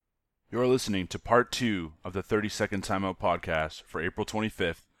You're listening to part 2 of the 30-second timeout podcast for April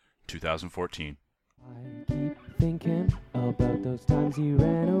 25th, 2014. I keep thinking about those times you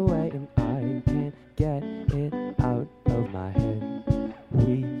ran away, and I can't get it out of my head.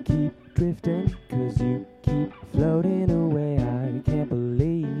 We keep drifting, cause you keep floating away. I can't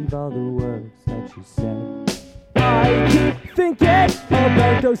believe all the words that you said. I keep thinking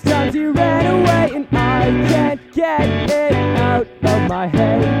about those times you ran away, and I can't get it out of my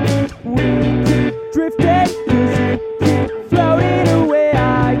head. We keep drifting, cause you keep floating away.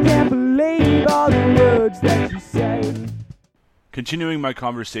 I can't believe all the words that you say. Continuing my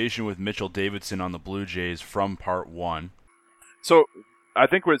conversation with Mitchell Davidson on the Blue Jays from part 1. So I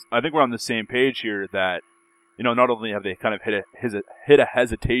think we're on the same page here that, you know, not only have they kind of hit a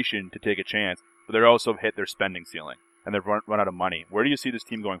hesitation to take a chance, but they're also hit their spending ceiling and they've run out of money. Where do you see this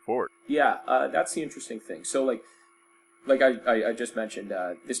team going forward? Yeah, that's the interesting thing. So like I just mentioned,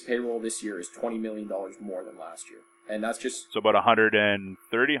 this payroll this year is $20 million more than last year, and that's just so about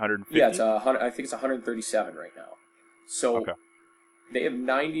 130, 150. Yeah, I think it's 137 right now. So okay. They have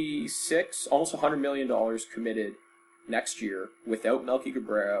 96, almost $100 million committed next year without Melky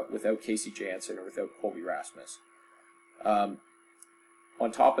Cabrera, without Casey Janssen, or without Colby Rasmus. On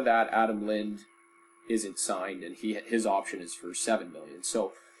top of that, Adam Lind isn't signed, and his option is for $7 million.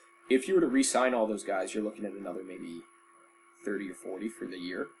 So if you were to re-sign all those guys, you're looking at another maybe 30 or 40 for the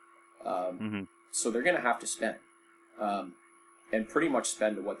year. So they're going to have to spend, and pretty much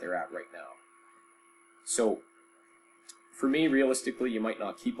spend to what they're at right now. So for me, realistically, you might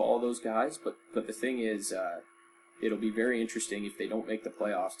not keep all those guys, but the thing is, it'll be very interesting if they don't make the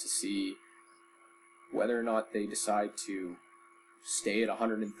playoffs to see whether or not they decide to stay at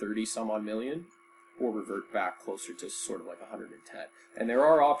 130 some odd million or revert back closer to sort of like 110. And there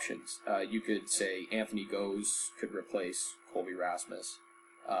are options. You could say Anthony Goes could replace Colby Rasmus.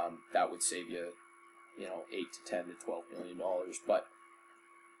 That would save you, 8 to 10 to $12 million. But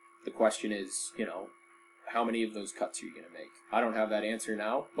the question is, how many of those cuts are you going to make? I don't have that answer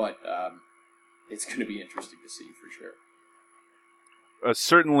now, but it's going to be interesting to see for sure.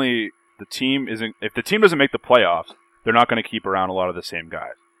 Certainly, if the team doesn't make the playoffs, they're not going to keep around a lot of the same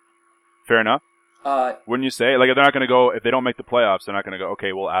guys. Fair enough? Wouldn't you say? Like, if they're not going to go, if they don't make the playoffs, they're not going to go,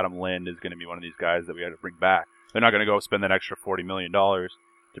 okay, well, Adam Lind is going to be one of these guys that we got to bring back. They're not going to go spend that extra $40 million to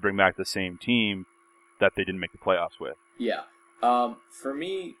bring back the same team that they didn't make the playoffs with. Yeah. For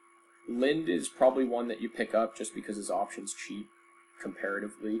me, Lind is probably one that you pick up just because his option's cheap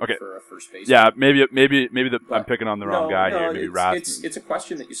comparatively for a first baseman. Yeah, maybe I'm picking on the wrong guy here. Maybe Rasmus. It's a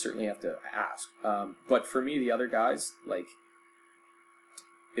question that you certainly have to ask. But for me, the other guys, like,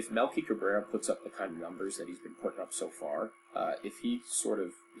 if Melky Cabrera puts up the kind of numbers that he's been putting up so far, if he sort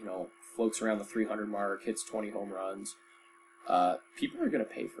of, floats around the 300 mark, hits 20 home runs, people are going to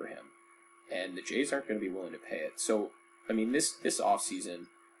pay for him. And the Jays aren't going to be willing to pay it. So, I mean, this offseason,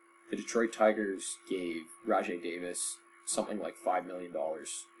 the Detroit Tigers gave Rajai Davis something like $5 million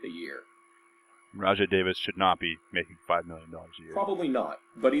a year. Rajai Davis should not be making $5 million a year. Probably not,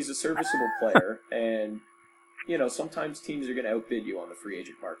 but he's a serviceable player, and sometimes teams are going to outbid you on the free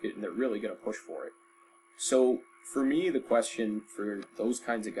agent market, and they're really going to push for it. So for me, the question for those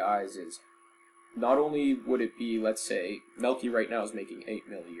kinds of guys is, not only would it be, let's say, Melky right now is making $8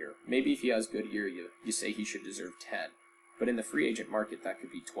 million a year. Maybe if he has a good year, you say he should deserve 10. But in the free agent market, that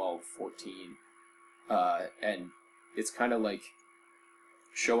could be 12, 14. And it's kind of like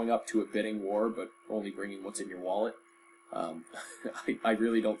showing up to a bidding war, but only bringing what's in your wallet. I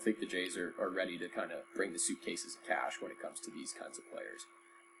really don't think the Jays are ready to kind of bring the suitcases of cash when it comes to these kinds of players.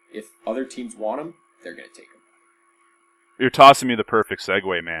 If other teams want them, they're going to take them. You're tossing me the perfect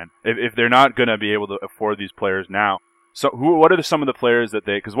segue, man. If they're not going to be able to afford these players now, so what are some of the players that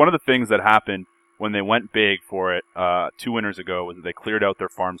because one of the things that happened when they went big for it 2 winters ago was that they cleared out their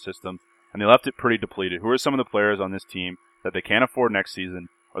farm system and they left it pretty depleted. Who are some of the players on this team that they can't afford next season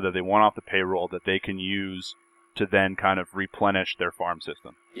or that they want off the payroll that they can use to then kind of replenish their farm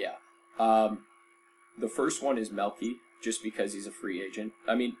system? Yeah. The first one is Melky, just because he's a free agent.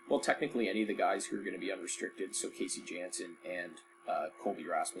 I mean, well, technically any of the guys who are going to be unrestricted, so Casey Janssen and Colby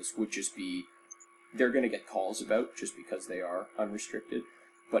Rasmus, would just be, they're going to get calls about just because they are unrestricted.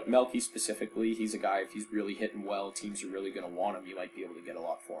 But Melky specifically, he's a guy, if he's really hitting well, teams are really going to want him, you might be able to get a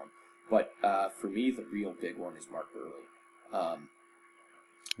lot for him. But for me, the real big one is Mark Buehrle.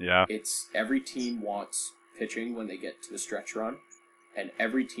 Yeah. It's every team wants pitching when they get to the stretch run, and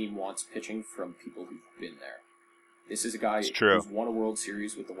every team wants pitching from people who've been there. This is a guy who's won a World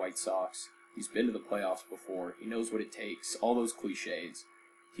Series with the White Sox. He's been to the playoffs before. He knows what it takes. All those cliches.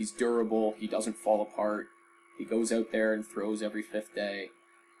 He's durable. He doesn't fall apart. He goes out there and throws every fifth day.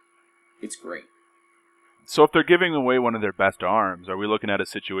 it's great. So if they're giving away one of their best arms, are we looking at a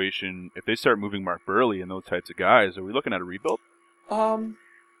situation, if they start moving Mark Burley and those types of guys, are we looking at a rebuild?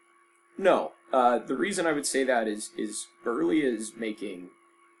 No. The reason I would say that is Burley is making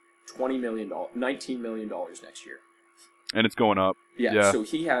 $19 million next year. And it's going up. Yeah. So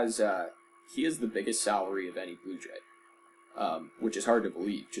he has the biggest salary of any Blue Jay, which is hard to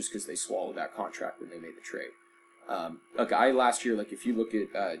believe just because they swallowed that contract when they made the trade. A guy last year, like if you look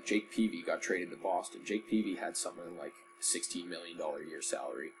at Jake Peavy got traded to Boston. Jake Peavy had something like $16 million a year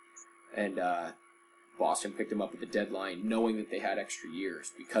salary. And Boston picked him up at the deadline knowing that they had extra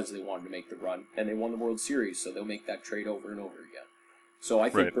years because they wanted to make the run. And they won the World Series, so they'll make that trade over and over again. So I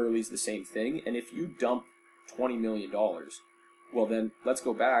think Burley's the same thing. And if you dump $20 million, well then, let's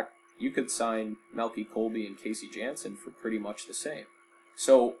go back. You could sign Melky Colby and Casey Janssen for pretty much the same.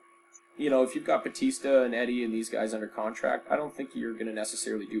 So, you know, if you've got Batista and Eddie and these guys under contract, I don't think you're going to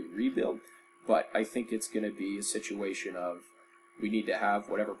necessarily do a rebuild, but I think it's going to be a situation of we need to have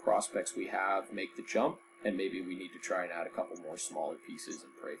whatever prospects we have make the jump, and maybe we need to try and add a couple more smaller pieces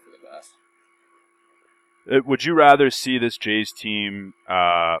and pray for the best. Would you rather see this Jays team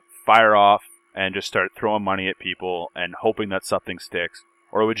fire off and just start throwing money at people and hoping that something sticks?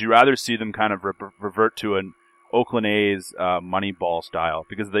 Or would you rather see them kind of revert to an Oakland A's Moneyball style?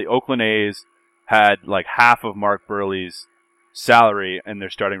 Because the Oakland A's had like half of Mark Burley's salary in their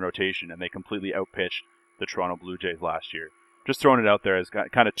starting rotation, and they completely outpitched the Toronto Blue Jays last year. Just throwing it out there as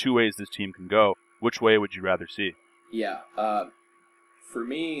kind of two ways this team can go. Which way would you rather see? Yeah. For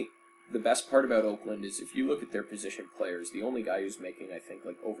me, the best part about Oakland is if you look at their position players, the only guy who's making, I think,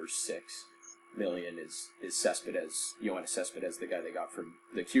 like over $6 million is Cespedes, Yoenis Cespedes, the guy they got from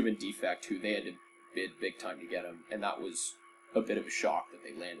the Cuban defect, who they had to bid big time to get him, and that was a bit of a shock that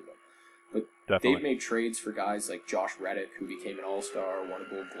they landed him. But Definitely. They've made trades for guys like Josh Reddick, who became an All-Star, won a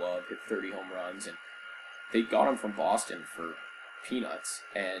Gold Glove, hit 30 home runs, and they got him from Boston for peanuts,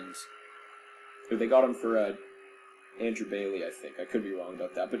 and they got him for Andrew Bailey, I think. I could be wrong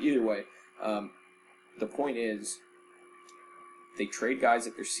about that, but either way, the point is, they trade guys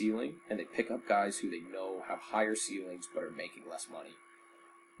at their ceiling, and they pick up guys who they know have higher ceilings but are making less money.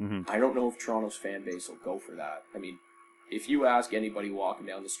 Mm-hmm. I don't know if Toronto's fan base will go for that. I mean, if you ask anybody walking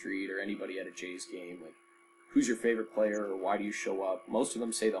down the street or anybody at a Jays game, like, who's your favorite player or why do you show up, most of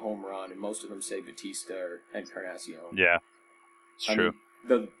them say the home run, and most of them say Batista or Encarnacion. Yeah, it's true.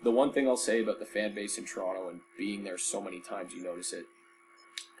 Mean, the one thing I'll say about the fan base in Toronto, and being there so many times you notice it,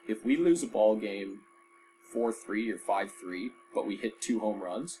 if we lose a ball game 4-3 or 5-3, but we hit 2 home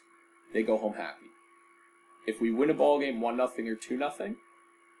runs, they go home happy. If we win a ball game 1-0 or 2-0,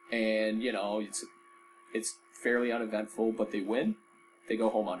 and, you know, it's fairly uneventful, but they win, they go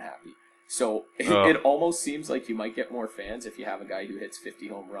home unhappy. So it almost seems like you might get more fans if you have a guy who hits 50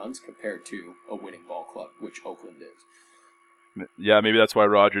 home runs compared to a winning ball club, which Oakland is. Yeah, maybe that's why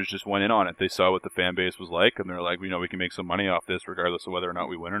Rogers just went in on it. They saw what the fan base was like, and they're like, we know we can make some money off this regardless of whether or not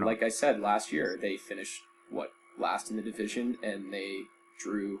we win or not. Like I said, last year they finished, last in the division, and they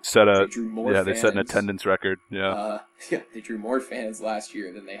drew more fans. They set an attendance record. Yeah. They drew more fans last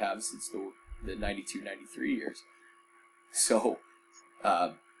year than they have since the 92-93 years. So,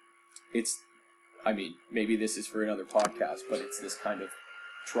 maybe this is for another podcast, but it's this kind of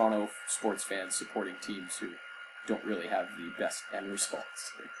Toronto sports fans supporting teams who don't really have the best end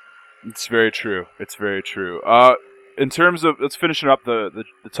results. It's very true. It's very true. In terms of, let's finish up the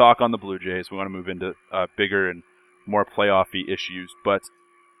talk on the Blue Jays. We want to move into bigger and more playoff-y issues. But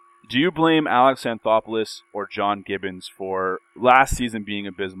do you blame Alex Anthopoulos or John Gibbons for last season being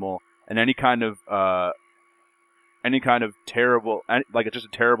abysmal and any kind of terrible, just a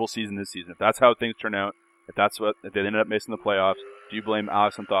terrible season this season? If that's how things turn out, if they ended up missing the playoffs, do you blame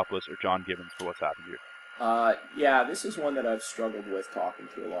Alex Anthopoulos or John Gibbons for what's happened here? Yeah, this is one that I've struggled with talking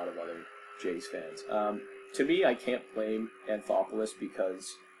to a lot of other Jays fans. To me, I can't blame Anthopoulos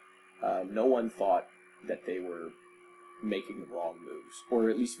because no one thought that they were making the wrong moves, or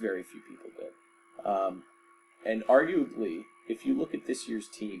at least very few people did. And arguably, if you look at this year's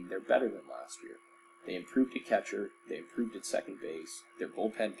team, they're better than last year. They improved at catcher, they improved at second base, their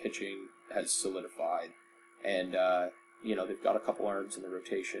bullpen pitching has solidified, and they've got a couple arms in the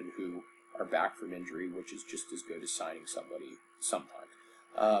rotation who are back from injury, which is just as good as signing somebody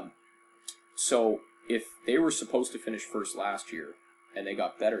sometimes. So if they were supposed to finish first last year and they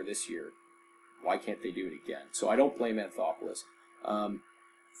got better this year, why can't they do it again? So I don't blame Anthopoulos.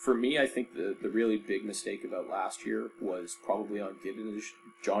 For me, I think the really big mistake about last year was probably on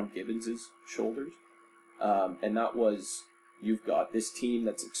John Gibbons' shoulders. And that was, you've got this team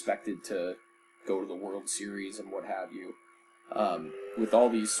that's expected to go to the World Series and what have you. with all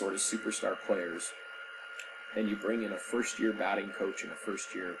these sort of superstar players, and you bring in a first-year batting coach and a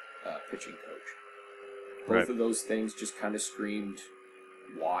first-year pitching coach. Both of those things just kind of screamed,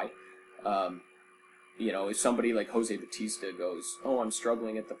 why? If somebody like Jose Bautista goes, "Oh, I'm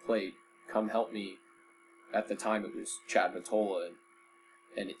struggling at the plate, come help me." At the time, it was Chad Vitola,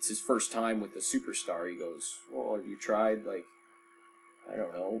 and it's his first time with the superstar. He goes, "Well, have you tried, like, I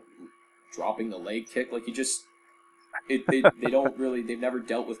don't know, dropping the leg kick?" Like, they don't really, they've never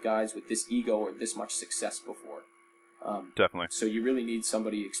dealt with guys with this ego or this much success before. Definitely. So you really need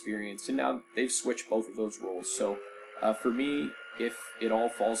somebody experienced, and now they've switched both of those roles. So for me, if it all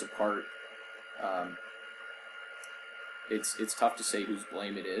falls apart, it's tough to say whose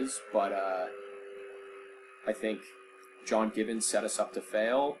blame it is, but I think John Gibbons set us up to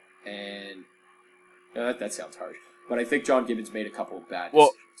fail, and that sounds harsh, but I think John Gibbons made a couple of bad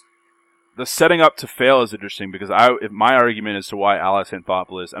decisions. The setting up to fail is interesting because if my argument as to why Alex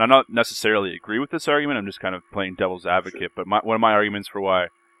Anthopoulos, and I don't necessarily agree with this argument, I'm just kind of playing devil's advocate, but one of my arguments for why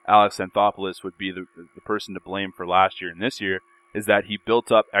Alex Anthopoulos would be the person to blame for last year and this year is that he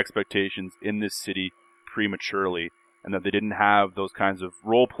built up expectations in this city prematurely, and that they didn't have those kinds of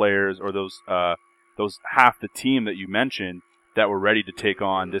role players or those half the team that you mentioned that were ready to take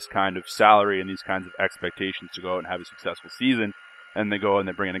on this kind of salary and these kinds of expectations to go out and have a successful season. And they go and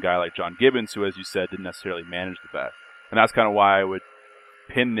they bring in a guy like John Gibbons, who, as you said, didn't necessarily manage the best. And that's kind of why I would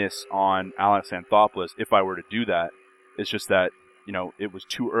pin this on Alex Anthopoulos if I were to do that. It's just that, it was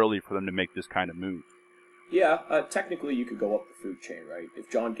too early for them to make this kind of move. Yeah, technically you could go up the food chain, right?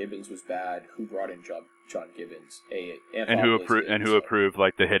 If John Gibbons was bad, who brought in John Gibbons? And who approved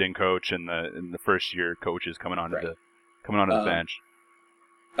like the hitting coach and the first year coaches coming onto the bench.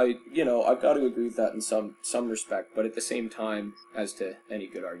 I've got to agree with that in some respect, but at the same time, as to any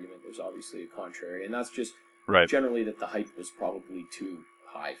good argument, there's obviously a contrary, and that's just generally that the hype was probably too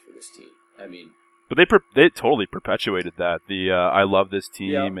high for this team. I mean, but they totally perpetuated that. The I love this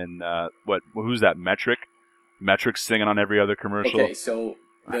team, and who's that? Metrics singing on every other commercial. Okay, so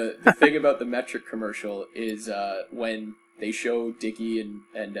the thing about the Metric commercial is when they show Dickey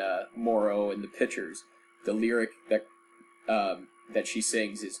and Morrow and the pitchers, the lyric that she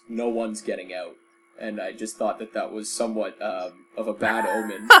sings is "No one's getting out," and I just thought that was somewhat of a bad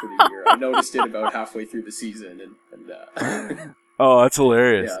omen for the year. I noticed it about halfway through the season, and oh, that's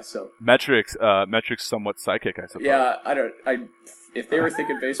hilarious. Yeah, so Metrics somewhat psychic, I suppose. Yeah, if they were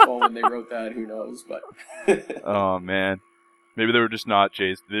thinking baseball when they wrote that, who knows? But oh man, maybe they were just not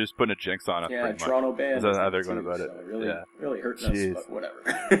Jays. They're just putting a jinx on us. Yeah, Toronto band. That's how they're going about it. So really hurting us, but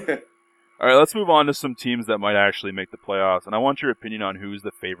whatever. All right, let's move on to some teams that might actually make the playoffs, and I want your opinion on who's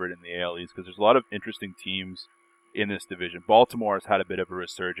the favorite in the AL East, because there's a lot of interesting teams in this division. Baltimore has had a bit of a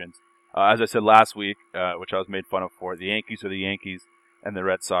resurgence. As I said last week, which I was made fun of for, the Yankees are the Yankees, and the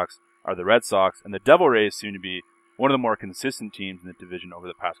Red Sox are the Red Sox, and the Devil Rays seem to be one of the more consistent teams in the division over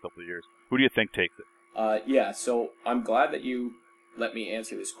the past couple of years. Who do you think takes it? Yeah, so I'm glad that you let me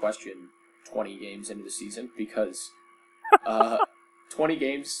answer this question 20 games into the season, because 20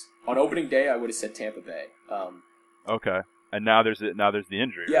 games... On opening day, I would have said Tampa Bay. Okay, and now there's the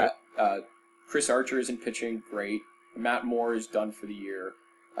injury. Yeah, right? Chris Archer isn't pitching great. Matt Moore is done for the year.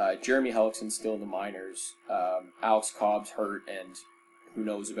 Jeremy Hellickson's still in the minors. Alex Cobb's hurt, and who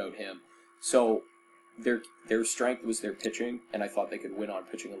knows about him. So their strength was their pitching, and I thought they could win on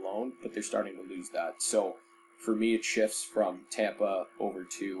pitching alone, but they're starting to lose that. So for me, it shifts from Tampa over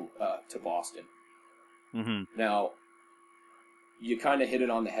to Boston. Mm-hmm. Now, you kind of hit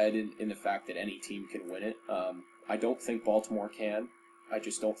it on the head in the fact that any team can win it. I don't think Baltimore can. I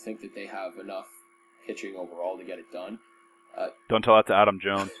just don't think that they have enough pitching overall to get it done. Don't tell that to Adam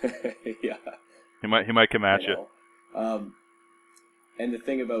Jones. Yeah, he might come at you. And the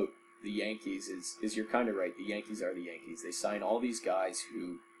thing about the Yankees is you're kind of right. The Yankees are the Yankees. They sign all these guys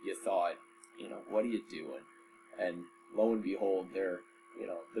who you thought, what are you doing? And lo and behold, they're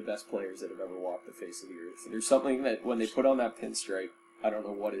the best players that have ever walked the face of the earth. There's something that when they put on that pinstripe, I don't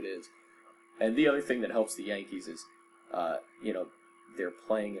know what it is. And the other thing that helps the Yankees is, they're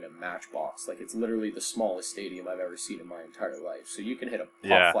playing in a matchbox. Like, it's literally the smallest stadium I've ever seen in my entire life. So you can hit a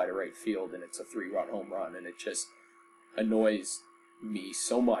pop fly to right field and it's a 3-run home run, and it just annoys me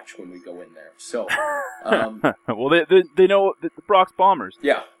so much when we go in there. So, well, they know the Bronx Bombers.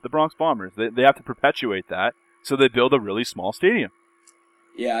 Yeah. The Bronx Bombers. They have to perpetuate that, so they build a really small stadium.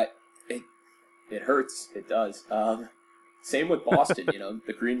 Yeah, it hurts. It does. Same with Boston.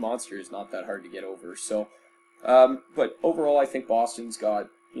 The Green Monster is not that hard to get over. So, but overall, I think Boston's got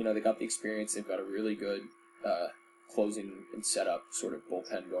they got the experience. They've got a really good closing and setup sort of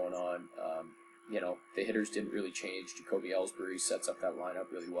bullpen going on. the hitters didn't really change. Jacoby Ellsbury sets up that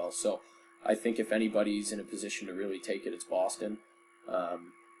lineup really well. So I think if anybody's in a position to really take it, it's Boston.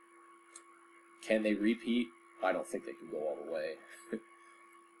 Can they repeat? I don't think they can go all the way.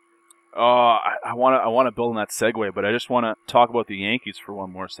 I want to build on that segue, but I just want to talk about the Yankees for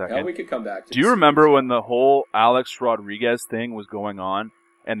one more second. Yeah, we could come back to Do you remember when the whole Alex Rodriguez thing was going on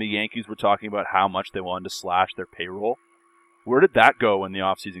and the Yankees were talking about how much they wanted to slash their payroll? Where did that go when the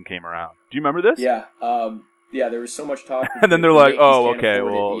offseason came around? Do you remember this? Yeah. There was so much talk. And then they're the like, Yankees oh, can't okay,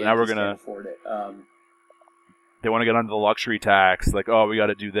 afford it, well, the now we're Yankees going can't afford it. They want to get under the luxury tax. Like, oh, we got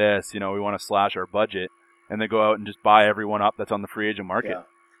to do this. We want to slash our budget. And they go out and just buy everyone up that's on the free agent market. Yeah.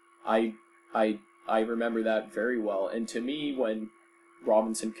 I remember that very well. And to me, when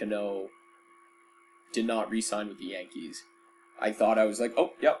Robinson Cano did not re-sign with the Yankees, I thought I was like,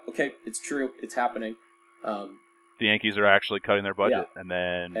 oh, yeah, okay, it's true, it's happening. The Yankees are actually cutting their budget, yeah.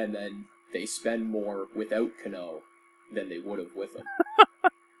 and then they spend more without Cano than they would have with him.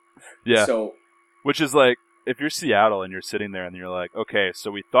 Yeah. So, which is like, if you're Seattle and you're sitting there and you're like, okay,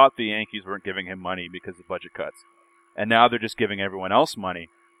 so we thought the Yankees weren't giving him money because of budget cuts, and now they're just giving everyone else money.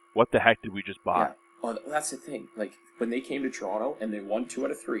 What the heck did we just buy? Yeah. Oh, that's the thing. Like, when they came to Toronto and they won 2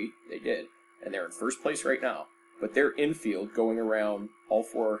 out of 3, they did. And they're in first place right now. But their infield, going around all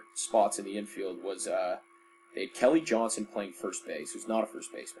 4 spots in the infield, was they had Kelly Johnson playing first base, who's not a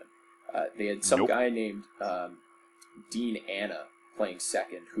first baseman. They had some guy named Dean Anna playing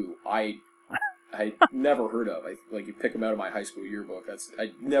second, who I never heard of. You pick him out of my high school yearbook.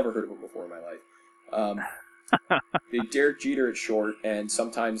 I'd never heard of him before in my life. They had Derek Jeter at short, and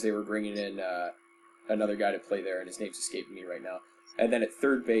sometimes they were bringing in another guy to play there, and his name's escaping me right now. And then at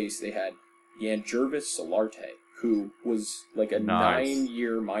third base, they had Yangervis Solarte, who was like a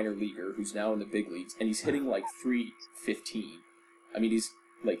 9-year minor leaguer who's now in the big leagues, and he's hitting like .315. I mean, he's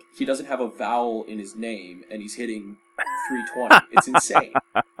like, he doesn't have a vowel in his name, and he's hitting .320. It's insane.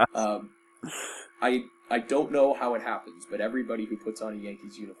 I don't know how it happens, but everybody who puts on a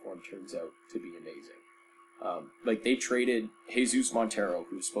Yankees uniform turns out to be amazing. They traded Jesus Montero,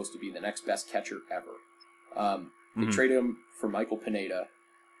 who's supposed to be the next best catcher ever. They traded him for Michael Pineda,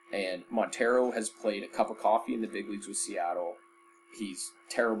 and Montero has played a cup of coffee in the big leagues with Seattle. He's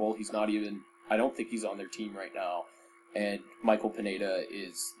terrible. He's not even, I don't think he's on their team right now. And Michael Pineda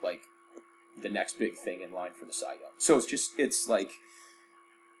is like the next big thing in line for the Cy Young. So it's like,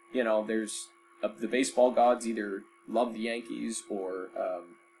 there's the baseball gods either love the Yankees or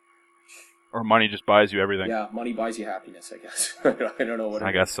money just buys you everything. Yeah, money buys you happiness, I guess. I don't know what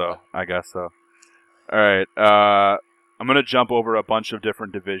I guess so. All right. I'm going to jump over a bunch of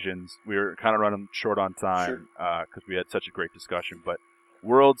different divisions. We were kind of running short on time because we had such a great discussion. But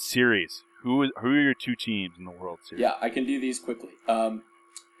World Series. Who are your 2 teams in the World Series? Yeah, I can do these quickly.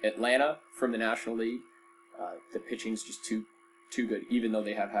 Atlanta from the National League. The pitching's just too good, even though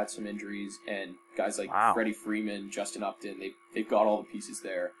they have had some injuries. And guys like Freddie Freeman, Justin Upton, they've got all the pieces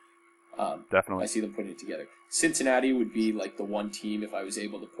there. Definitely. I see them putting it together. Cincinnati would be like the one team if I was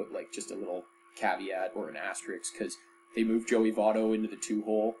able to put like just a little caveat or an asterisk, because they moved Joey Votto into the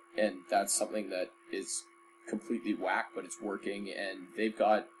 2-hole, and that's something that is completely whack, but it's working, and they've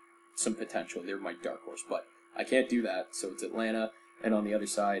got some potential. They're my dark horse, but I can't do that, so it's Atlanta, and on the other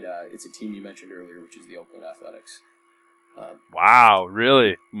side, it's a team you mentioned earlier, which is the Oakland Athletics. Wow,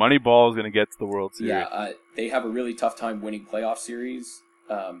 really? Moneyball is going to get to the World Series. Yeah, they have a really tough time winning playoff series.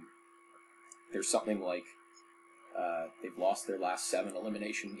 There's something like they've lost their last 7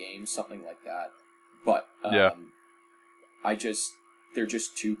 elimination games, something like that. But they're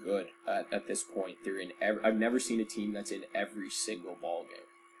just too good at this point. They're in. I've never seen a team that's in every single ball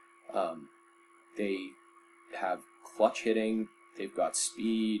game. They have clutch hitting. They've got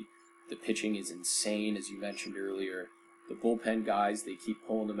speed. The pitching is insane, as you mentioned earlier. The bullpen guys, they keep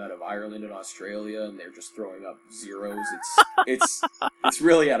pulling them out of Ireland and Australia, and they're just throwing up zeros. It's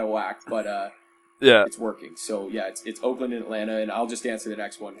really out of whack, but it's working. So yeah, it's Oakland and Atlanta, and I'll just answer the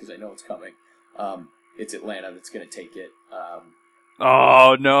next one because I know it's coming. It's Atlanta that's going to take it.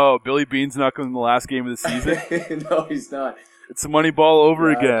 Oh no, Billy Bean's not going to the last game of the season. No, he's not. It's Moneyball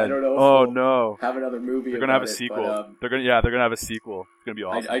over again. I don't know. Oh no, have another movie. They're going to have a sequel. But, they're going to have a sequel. It's going to be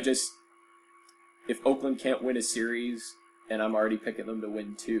awesome. If Oakland can't win a series, and I'm already picking them to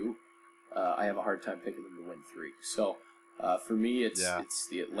win 2, I have a hard time picking them to win 3. So for me, it's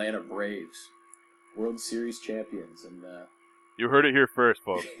the Atlanta Braves, World Series champions, and. You heard it here first,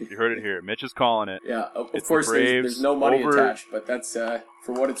 folks. You heard it here. Mitch is calling it. Yeah, of course, there's no money attached, but that's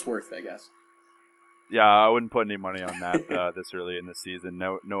for what it's worth, I guess. Yeah, I wouldn't put any money on that this early in the season.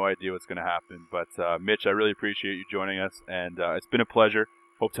 No idea what's going to happen. But, Mitch, I really appreciate you joining us, and it's been a pleasure.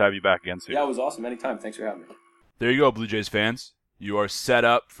 Hope to have you back again soon. Yeah, it was awesome. Anytime. Thanks for having me. There you go, Blue Jays fans. You are set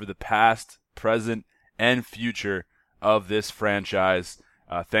up for the past, present, and future of this franchise.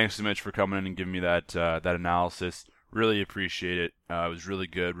 Thanks so much for coming in and giving me that analysis. Really appreciate it. It was really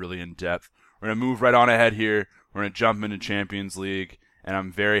good, really in-depth. We're going to move right on ahead here. We're going to jump into Champions League, and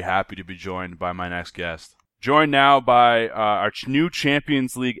I'm very happy to be joined by my next guest. Joined now by our new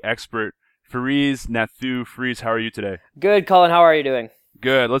Champions League expert, Fariz Nathoo. Fariz, how are you today? Good, Colin. How are you doing?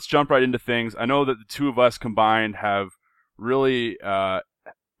 Good. Let's jump right into things. I know that the two of us combined have really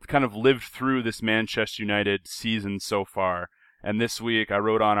kind of lived through this Manchester United season so far. And this week I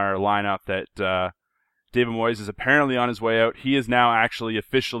wrote on our lineup that David Moyes is apparently on his way out. He is now actually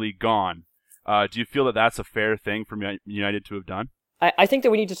officially gone. Do you feel that that's a fair thing for United to have done? I think that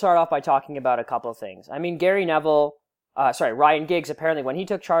we need to start off by talking about a couple of things. I mean, Ryan Giggs, apparently when he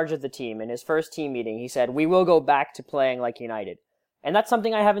took charge of the team in his first team meeting, he said, we will go back to playing like United. And that's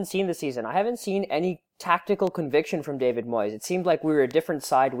something I haven't seen this season. I haven't seen any tactical conviction from David Moyes. It seemed like we were a different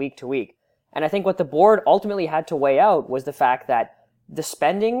side week to week. And I think what the board ultimately had to weigh out was the fact that the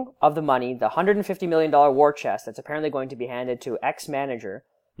spending of the money, the $150 million war chest that's apparently going to be handed to ex-manager,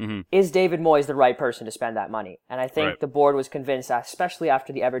 is David Moyes the right person to spend that money? And I think the board was convinced, especially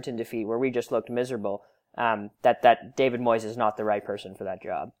after the Everton defeat where we just looked miserable, that David Moyes is not the right person for that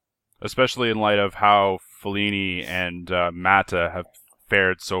job. Especially in light of how Fellaini and Mata have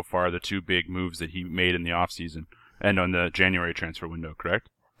fared so far, the two big moves that he made in the offseason and on the January transfer window, correct?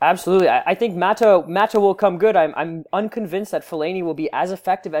 Absolutely. I think Mata will come good. I'm unconvinced that Fellaini will be as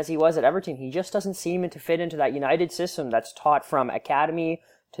effective as he was at Everton. He just doesn't seem to fit into that United system that's taught from academy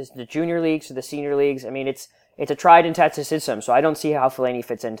to the junior leagues to the senior leagues. I mean, it's a tried and tested system, so I don't see how Fellaini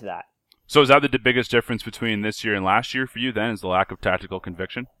fits into that. So is that the biggest difference between this year and last year for you then, is the lack of tactical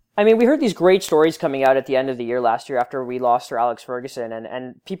conviction? I mean, we heard these great stories coming out at the end of the year last year after we lost Sir Alex Ferguson,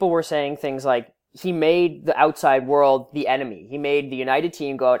 and people were saying things like, he made the outside world the enemy. He made the United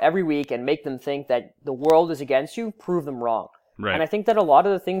team go out every week and make them think that the world is against you, prove them wrong. Right. And I think that a lot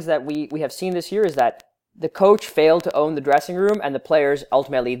of the things that we have seen this year is that the coach failed to own the dressing room and the players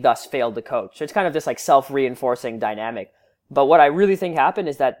ultimately thus failed the coach. So it's kind of this like self-reinforcing dynamic. But what I really think happened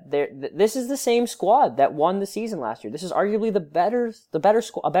is that this is the same squad that won the season last year. This is arguably a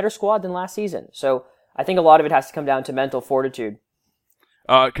better squad than last season. So I think a lot of it has to come down to mental fortitude.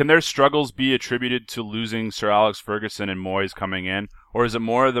 Can their struggles be attributed to losing Sir Alex Ferguson and Moyes coming in, or is it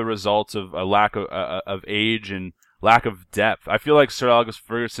more the result of a lack of age and lack of depth? I feel like Sir Alex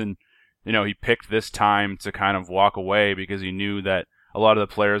Ferguson, he picked this time to kind of walk away because he knew that a lot of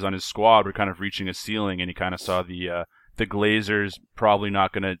the players on his squad were kind of reaching a ceiling, and he kind of saw the Glazers probably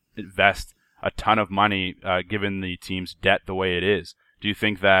not going to invest a ton of money given the team's debt the way it is. Do you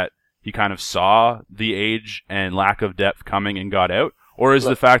think that he kind of saw the age and lack of depth coming and got out? Or is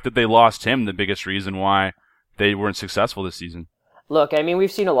the fact that they lost him the biggest reason why they weren't successful this season? Look, I mean,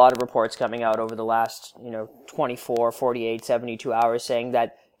 we've seen a lot of reports coming out over the last, 24, 48, 72 hours saying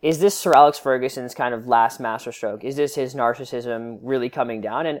that, is this Sir Alex Ferguson's kind of last masterstroke? Is this his narcissism really coming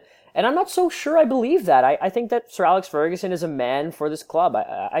down? And I'm not so sure I believe that. I think that Sir Alex Ferguson is a man for this club.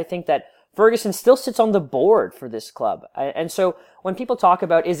 I think that Ferguson still sits on the board for this club. And so when people talk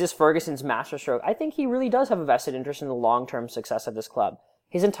about, is this Ferguson's masterstroke, I think he really does have a vested interest in the long-term success of this club.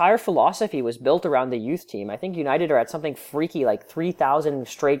 His entire philosophy was built around the youth team. I think United are at something freaky like 3,000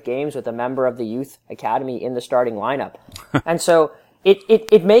 straight games with a member of the youth academy in the starting lineup. And so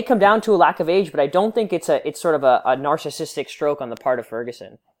it may come down to a lack of age, but I don't think it's sort of a narcissistic stroke on the part of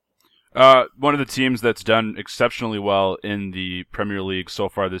Ferguson. One of the teams that's done exceptionally well in the Premier League so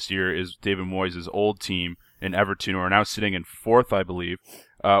far this year is David Moyes' old team in Everton, who are now sitting in fourth, I believe.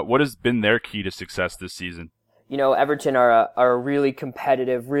 What has been their key to success this season? Everton are a really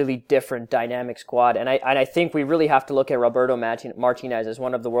competitive, really different, dynamic squad, and I think we really have to look at Roberto Martinez as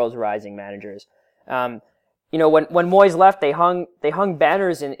one of the world's rising managers. When Moyes left, they hung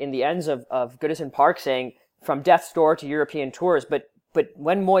banners in the ends of Goodison Park saying from death's door to European tours, but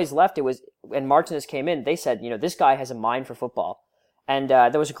when Moyes left, and Martinez came in, they said, this guy has a mind for football. And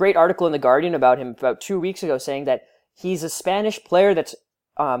there was a great article in The Guardian about him about 2 weeks ago saying that he's a Spanish player that's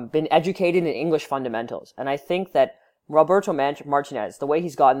been educated in English fundamentals. And I think that Roberto Martinez, the way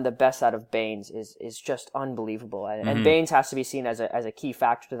he's gotten the best out of Baines is just unbelievable. And Baines has to be seen as a key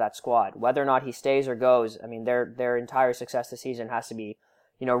factor to that squad. Whether or not he stays or goes, I mean, their entire success this season has to be,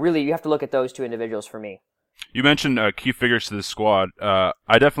 really you have to look at those two individuals for me. You mentioned key figures to the squad. I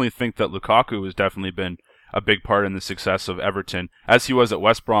definitely think that Lukaku has definitely been a big part in the success of Everton, as he was at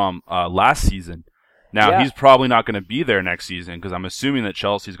West Brom last season. Now, He's probably not going to be there next season because I'm assuming that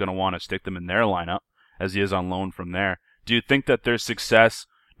Chelsea's going to want to stick them in their lineup as he is on loan from there. Do you think that their success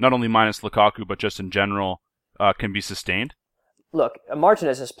not only minus Lukaku, but just in general, can be sustained? Look,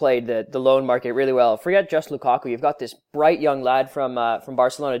 Martinez has played the loan market really well. Forget just Lukaku. You've got this bright young lad from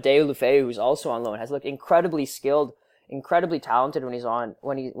Barcelona, Deulofeu, who's also on loan. Has looked incredibly skilled, incredibly talented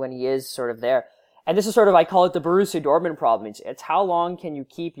when he is sort of there. And this is sort of, I call it the Borussia Dortmund problem. It's how long can you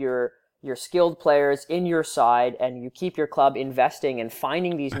keep your skilled players in your side, and you keep your club investing and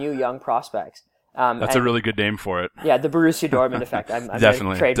finding these new young prospects. That's a really good name for it. Yeah, the Borussia Dortmund effect. I'm going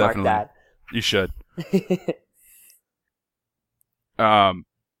to trademark that. You should.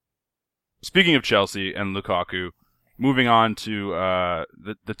 Speaking of Chelsea and Lukaku, moving on to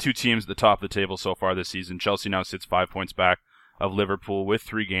the two teams at the top of the table so far this season. Chelsea now sits 5 points back of Liverpool with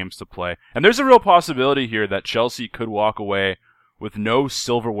 3 games to play. And there's a real possibility here that Chelsea could walk away with no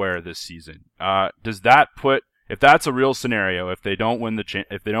silverware this season. Does that put, if that's a real scenario, if they don't win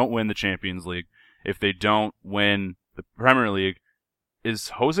the Champions League, if they don't win the Premier League, is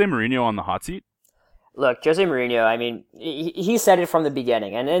Jose Mourinho on the hot seat? Look, Jose Mourinho, I mean, he said it from the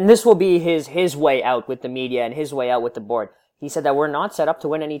beginning, and this will be his way out with the media and his way out with the board. He said that we're not set up to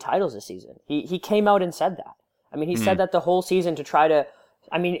win any titles this season. He came out and said that. I mean, he said that the whole season to try to,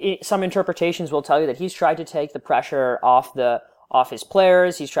 I mean, some interpretations will tell you that he's tried to take the pressure off his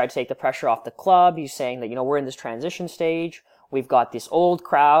players. He's tried to take the pressure off the club. He's saying that, we're in this transition stage. We've got this old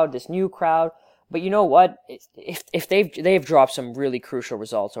crowd, this new crowd. But you know what? If they've dropped some really crucial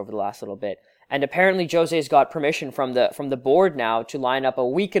results over the last little bit. And apparently Jose's got permission from the board now to line up a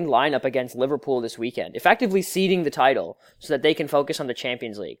weakened lineup against Liverpool this weekend, effectively ceding the title so that they can focus on the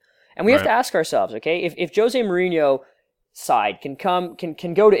Champions League. And we have to ask ourselves, okay, if Jose Mourinho side can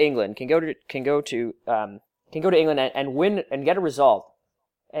go to England, can go to England and win and get a result,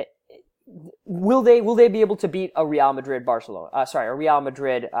 will they be able to beat a Real Madrid Bayern?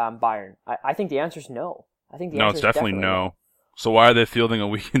 I think the answer is no. I think the answer it's is definitely no. So why are they fielding a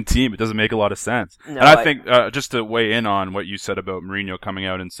weakened team? It doesn't make a lot of sense. No, and I think, just to weigh in on what you said about Mourinho coming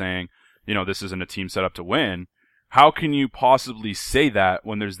out and saying, this isn't a team set up to win, how can you possibly say that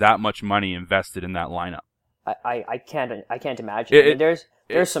when there's that much money invested in that lineup? I can't imagine.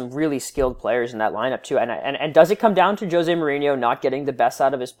 There's some really skilled players in that lineup too. And does it come down to Jose Mourinho not getting the best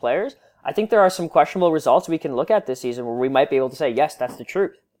out of his players? I think there are some questionable results we can look at this season where we might be able to say, yes, that's the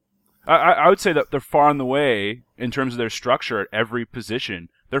truth. I would say that they're far and away, in terms of their structure at every position,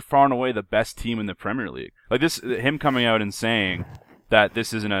 they're far and away the best team in the Premier League. Like this, him coming out and saying that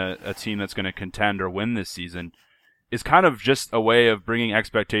this isn't a team that's going to contend or win this season is kind of just a way of bringing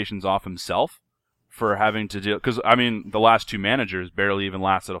expectations off himself for having to deal. Because, I mean, the last 2 managers barely even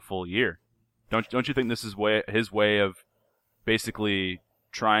lasted a full year. Don't you think this is his way of basically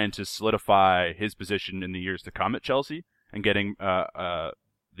trying to solidify his position in the years to come at Chelsea and getting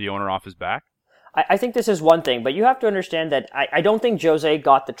the owner off his back? I think this is one thing, but you have to understand that I don't think Jose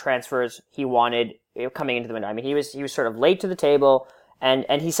got the transfers he wanted coming into the window. I mean, he was sort of late to the table,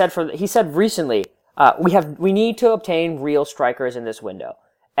 and he said recently, we need to obtain real strikers in this window.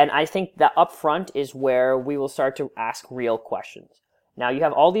 And I think that up front is where we will start to ask real questions. Now, you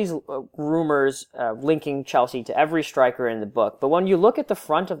have all these rumors linking Chelsea to every striker in the book, but when you look at the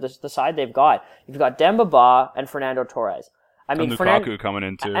front of the side they've got, you've got Demba Ba and Fernando Torres. I mean, and Lukaku coming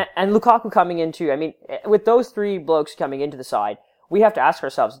in too. And Lukaku coming in too. I mean, with those 3 blokes coming into the side, we have to ask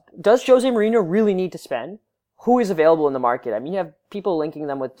ourselves, does Jose Mourinho really need to spend? Who is available in the market? I mean, you have people linking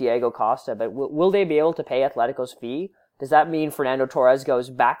them with Diego Costa, but will they be able to pay Atletico's fee? Does that mean Fernando Torres goes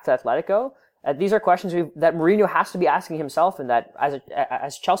back to Atletico? These are questions that Mourinho has to be asking himself, and that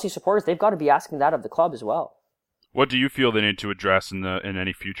as Chelsea supporters, they've got to be asking that of the club as well. What do you feel they need to address in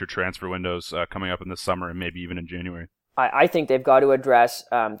any future transfer windows coming up in the summer and maybe even in January? I think they've got to address.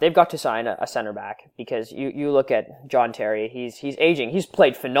 They've got to sign a center back, because you look at John Terry. He's aging. He's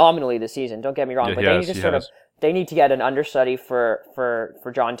played phenomenally this season. Don't get me wrong, but they need to get an understudy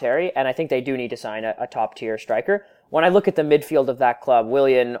for John Terry, and I think they do need to sign a top tier striker. When I look at the midfield of that club,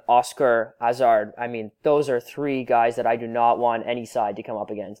 Willian, Oscar, Hazard, I mean, those are 3 guys that I do not want any side to come up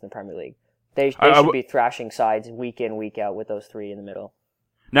against in the Premier League. They should be thrashing sides week in, week out with those 3 in the middle.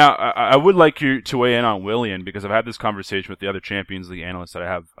 Now, I would like you to weigh in on Willian, because I've had this conversation with the other Champions League analysts that I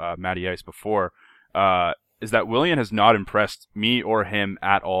have, Matty Ice, before, is that Willian has not impressed me or him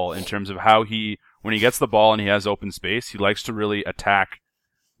at all in terms of how when he gets the ball and he has open space, he likes to really attack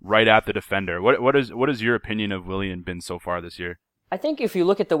right at the defender. What is your opinion of Willian been so far this year? I think if you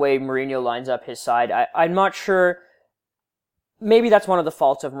look at the way Mourinho lines up his side, I'm not sure. Maybe that's one of the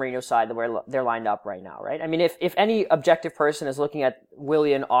faults of Mourinho's side, where they're lined up right now, right? I mean, if any objective person is looking at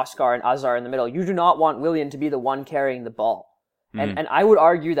Willian, Oscar, and Hazard in the middle, you do not want Willian to be the one carrying the ball. And I would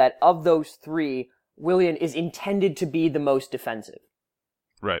argue that of those 3, Willian is intended to be the most defensive.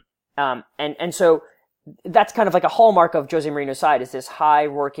 Right. And so that's kind of like a hallmark of Jose Mourinho's side, is this high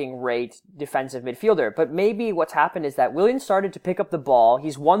working rate defensive midfielder. But maybe what's happened is that Willian started to pick up the ball.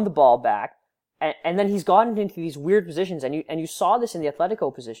 He's won the ball back. And then he's gotten into these weird positions, and you saw this in the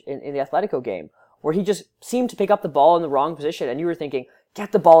Atletico position, in the Atletico game, where he just seemed to pick up the ball in the wrong position, and you were thinking,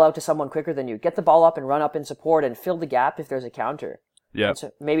 get the ball out to someone quicker than you, get the ball up and run up in support and fill the gap if there's a counter. Yeah.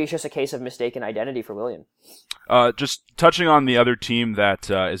 So maybe it's just a case of mistaken identity for Willian. Just touching on the other team that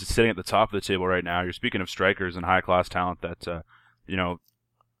is sitting at the top of the table right now. You're speaking of strikers and high class talent that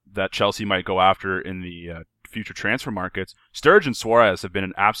that Chelsea might go after in the future transfer markets. Sturridge and Suarez have been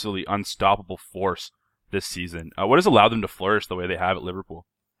an absolutely unstoppable force this season. What has allowed them to flourish the way they have at Liverpool?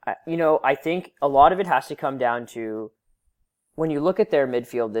 I think a lot of it has to come down to when you look at their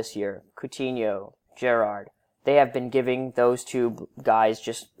midfield this year, Coutinho, Gerrard, they have been giving those two guys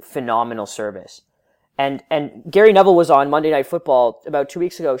just phenomenal service. And Gary Neville was on Monday Night Football about 2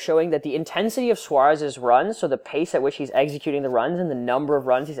 weeks ago showing that the intensity of Suarez's runs, so the pace at which he's executing the runs and the number of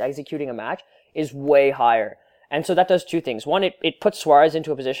runs he's executing a match, is way higher. And so that does two things. One, it puts Suarez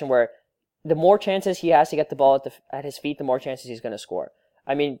into a position where the more chances he has to get the ball at his feet, the more chances he's going to score.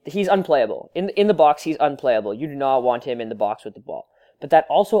 I mean, he's unplayable. In the box, he's unplayable. You do not want him in the box with the ball. But that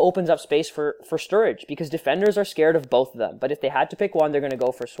also opens up space for Sturridge, because defenders are scared of both of them. But if they had to pick one, they're going to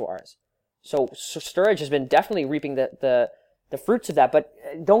go for Suarez. So Sturridge has been definitely reaping the fruits of that. But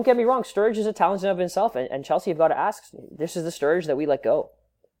don't get me wrong, Sturridge is a talent in of himself, and Chelsea have got to ask, this is the Sturridge that we let go.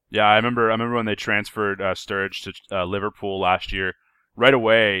 Yeah, I remember when they transferred Sturridge to Liverpool last year. Right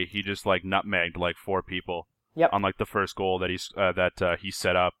away, he just nutmegged four people. Yep. On the first goal that he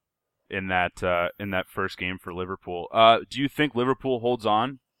set up in that first game for Liverpool. Do you think Liverpool holds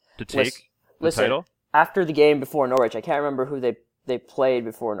on to take the title? After the game before Norwich, I can't remember who they played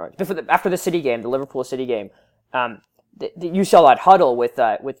before Norwich. After the City game, the Liverpool City game, you saw that huddle with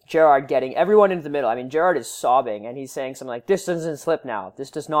Gerrard getting everyone into the middle. I mean, Gerrard is sobbing, and he's saying something like, "This doesn't slip now.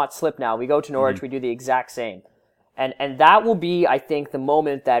 This does not slip now. We go to Norwich, we do the exact same." And that will be, I think, the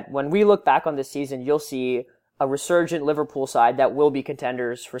moment that when we look back on this season, you'll see a resurgent Liverpool side that will be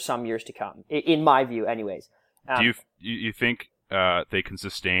contenders for some years to come, in my view, anyways. Do you think they can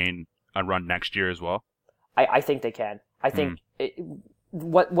sustain a run next year as well? I think they can. I think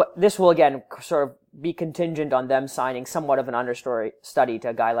what this will again sort of be contingent on them signing somewhat of an understudy to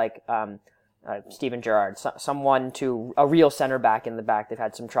a guy like Steven Gerrard, someone to a real center back in the back. They've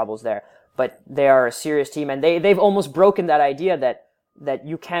had some troubles there, but they are a serious team, and they've almost broken that idea that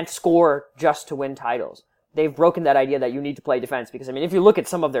you can't score just to win titles. They've broken that idea that you need to play defense, because, I mean, if you look at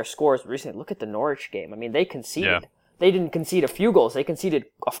some of their scores recently, look at the Norwich game. I mean, they conceded. Yeah. They didn't concede a few goals. They conceded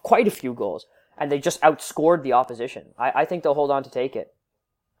quite a few goals, and they just outscored the opposition. I think they'll hold on to take it.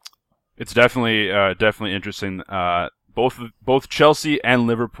 It's definitely interesting. Both Chelsea and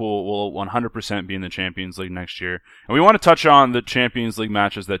Liverpool will 100% be in the Champions League next year. And we want to touch on the Champions League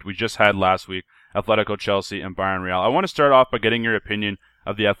matches that we just had last week, Atletico Chelsea and Bayern Real. I want to start off by getting your opinion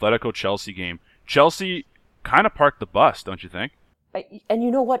of the Atletico Chelsea game. Chelsea kind of parked the bus, don't you think? And you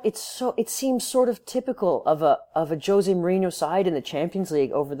know what? It seems sort of typical of a Jose Mourinho side in the Champions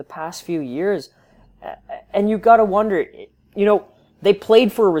League over the past few years. And you got to wonder, they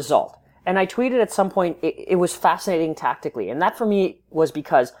played for a result. And I tweeted at some point, it was fascinating tactically. And that for me was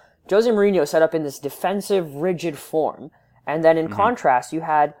because Jose Mourinho set up in this defensive, rigid form. And then in contrast, you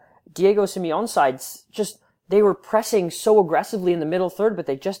had Diego Simeone's sides they were pressing so aggressively in the middle third, but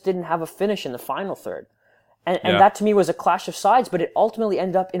they just didn't have a finish in the final third. And that to me was a clash of sides, but it ultimately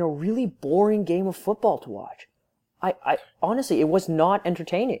ended up in a really boring game of football to watch. I honestly, it was not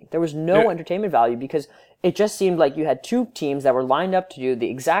entertaining. There was no entertainment value, because it just seemed like you had two teams that were lined up to do the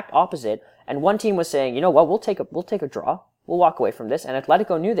exact opposite, and one team was saying, you know what, we'll take a draw. We'll walk away from this. And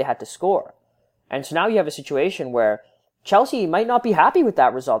Atletico knew they had to score. And so now you have a situation where Chelsea might not be happy with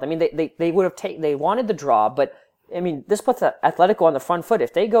that result. I mean, they would have they wanted the draw, but I mean, this puts Atletico on the front foot.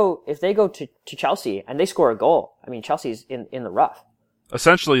 If they go to Chelsea and they score a goal, I mean, Chelsea's in the rough.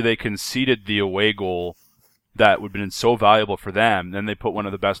 Essentially, they conceded the away goal that would have been so valuable for them. Then they put one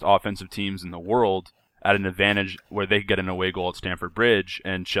of the best offensive teams in the world at an advantage where they get an away goal at Stamford Bridge,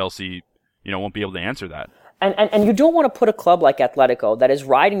 and Chelsea, won't be able to answer that. And you don't want to put a club like Atletico that is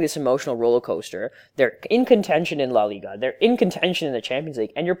riding this emotional roller coaster. They're in contention in La Liga. They're in contention in the Champions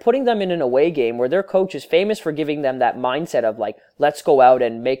League. And you're putting them in an away game where their coach is famous for giving them that mindset of let's go out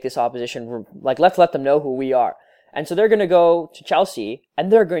and make this opposition, let's let them know who we are. And so they're going to go to Chelsea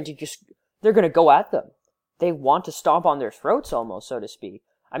and they're going to go at them. They want to stomp on their throats almost, so to speak.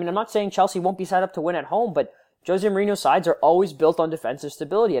 I mean, I'm not saying Chelsea won't be set up to win at home, but Jose Mourinho's sides are always built on defensive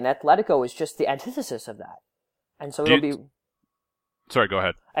stability, and Atletico is just the antithesis of that. And so Sorry, go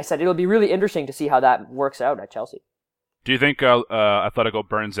ahead. I said it'll be really interesting to see how that works out at Chelsea. Do you think Atletico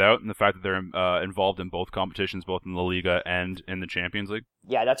burns out in the fact that they're involved in both competitions, both in La Liga and in the Champions League?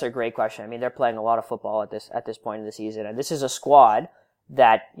 Yeah, that's a great question. I mean, they're playing a lot of football at this point in the season, and this is a squad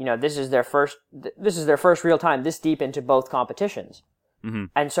that, you know, this is their first real time this deep into both competitions. Mm-hmm.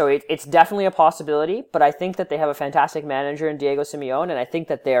 And so it's definitely a possibility, but I think that they have a fantastic manager in Diego Simeone, and I think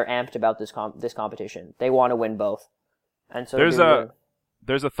that they are amped about this competition. They want to win both. And so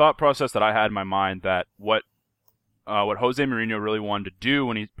there's a thought process that I had in my mind that what Jose Mourinho really wanted to do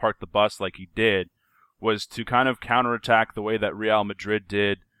when he parked the bus like he did was to kind of counterattack the way that Real Madrid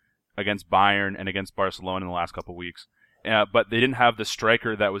did against Bayern and against Barcelona in the last couple of weeks. But they didn't have the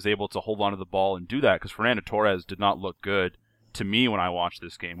striker that was able to hold onto the ball and do that, because Fernando Torres did not look good to me when I watched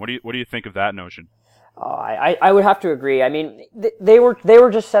this game. What do you think of that notion? I would have to agree. I mean, they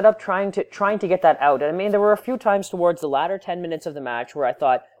were just set up trying to get that out. I mean, there were a few times towards the latter 10 minutes of the match where I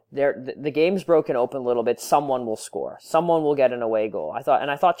thought the game's broken open a little bit. Someone will score. Someone will get an away goal. I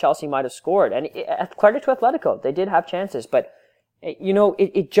thought Chelsea might have scored. And credit to Atletico, they did have chances, but you know,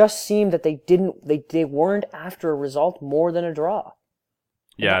 it just seemed that they weren't after a result more than a draw.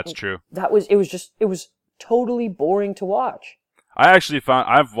 Yeah, it's true. It was totally boring to watch.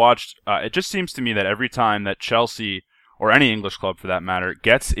 I've watched, it just seems to me that every time that Chelsea, or any English club for that matter,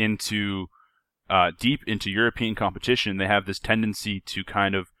 gets into deep into European competition, they have this tendency to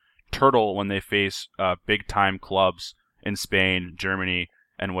kind of turtle when they face big-time clubs in Spain, Germany,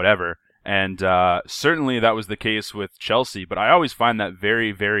 and whatever. And certainly that was the case with Chelsea, but I always find that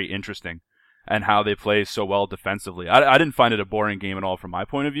very, very interesting, and how they play so well defensively. I didn't find it a boring game at all from my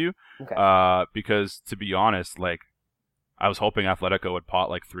point of view, okay. Because, to be honest, like, I was hoping Atletico would pot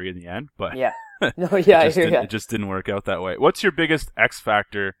like 3 in the end, but yeah, no, yeah, it just didn't work out that way. What's your biggest X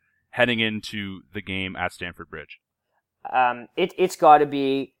factor heading into the game at Stamford Bridge? It's got to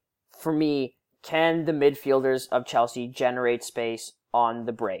be, for me, can the midfielders of Chelsea generate space on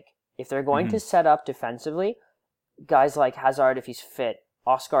the break? If they're going to set up defensively, guys like Hazard, if he's fit,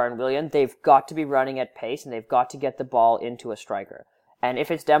 Oscar and Willian, they've got to be running at pace, and they've got to get the ball into a striker. And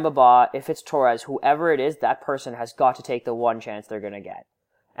if it's Demba Ba, if it's Torres, whoever it is, that person has got to take the one chance they're going to get.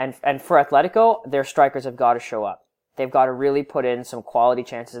 And for Atletico, their strikers have got to show up. They've got to really put in some quality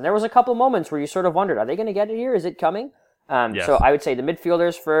chances. And there was a couple moments where you sort of wondered, are they going to get it here? Is it coming? Yes. So I would say the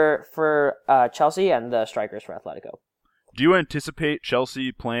midfielders for Chelsea and the strikers for Atletico. Do you anticipate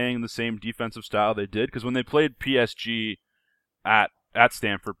Chelsea playing the same defensive style they did? Because when they played PSG at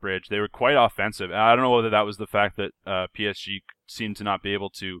Stamford Bridge, they were quite offensive. And I don't know whether that was the fact that PSG seemed to not be able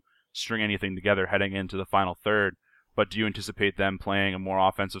to string anything together heading into the final third, but do you anticipate them playing a more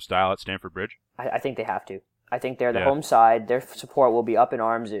offensive style at Stamford Bridge? I think they have to. I think they're the home side. Their support will be up in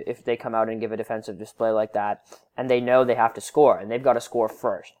arms if they come out and give a defensive display like that, and they know they have to score, and they've got to score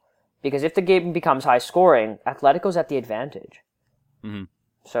first. Because if the game becomes high scoring, Atletico's at the advantage. Mm-hmm.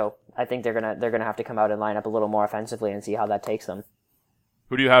 So I think they're gonna have to come out and line up a little more offensively and see how that takes them.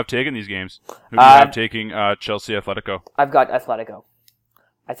 Who do you have taking these games? Who do you have taking Chelsea Atletico? I've got Atletico.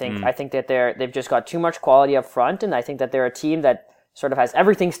 I think that they've just got too much quality up front, and I think that they're a team that sort of has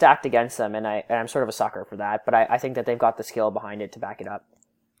everything stacked against them, and I'm sort of a sucker for that. But I think that they've got the skill behind it to back it up.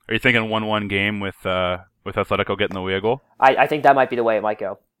 Are you thinking 1-1 game with Atletico getting the away goal? I think that might be the way it might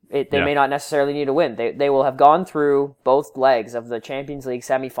go. They may not necessarily need to win. They will have gone through both legs of the Champions League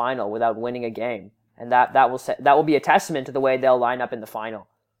semifinal without winning a game. And that will be a testament to the way they'll line up in the final.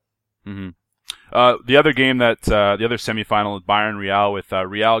 Mm-hmm. The other game the other semifinal is Bayern Real, with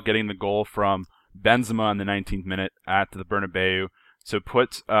Real getting the goal from Benzema in the 19th minute at the Bernabeu to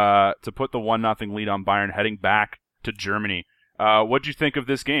put the 1-0 lead on Bayern heading back to Germany. What did you think of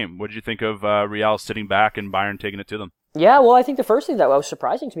this game? What did you think of Real sitting back and Bayern taking it to them? Yeah, well, I think the first thing that was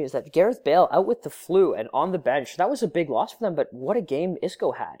surprising to me is that Gareth Bale out with the flu and on the bench. That was a big loss for them, but what a game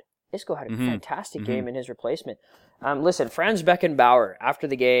Isco had. Isco had a fantastic game in his replacement. Listen, Franz Beckenbauer, after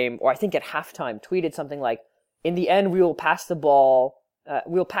the game, or I think at halftime, tweeted something like, in the end, we will pass the ball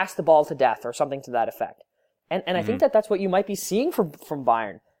to death, or something to that effect. And I think that that's what you might be seeing from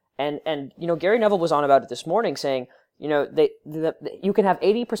Bayern. And you know, Gary Neville was on about it this morning, saying, you know, you can have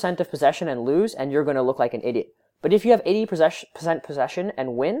 80% of possession and lose, and you're going to look like an idiot. But if you have 80% possession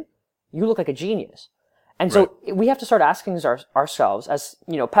and win, you look like a genius. And so we have to start asking ourselves, as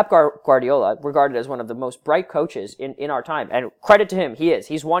you know, Pep Guardiola, regarded as one of the most bright coaches in our time, and credit to him,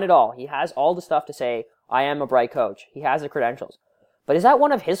 he's won it all. He has all the stuff to say, I am a bright coach. He has the credentials. But is that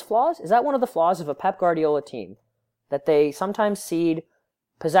one of his flaws? Is that one of the flaws of a Pep Guardiola team? That they sometimes cede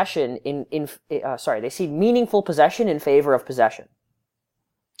possession they cede meaningful possession in favor of possession.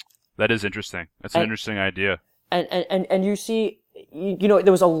 That is interesting. That's an interesting idea. And you see,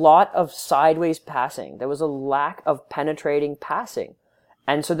 there was a lot of sideways passing. There was a lack of penetrating passing.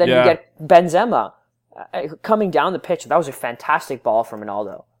 And so then you get Benzema coming down the pitch. That was a fantastic ball from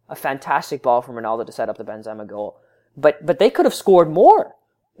Ronaldo. A fantastic ball from Ronaldo to set up the Benzema goal. But they could have scored more.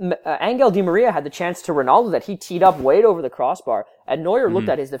 Angel Di Maria had the chance to Ronaldo that he teed up way over the crossbar. And Neuer looked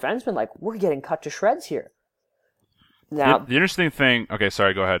at his defenseman like, we're getting cut to shreds here. Now, the interesting thing... Okay,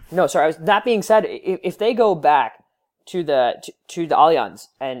 sorry, go ahead. No, sorry. That being said, if they go back to the Allianz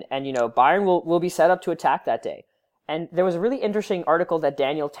and Bayern will be set up to attack that day. And there was a really interesting article that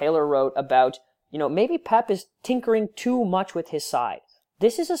Daniel Taylor wrote about, maybe Pep is tinkering too much with his side.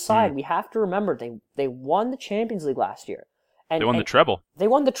 This is a side we have to remember. They won the Champions League last year. They won the treble. They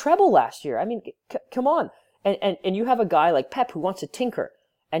won the treble last year. I mean, come on. And you have a guy like Pep who wants to tinker.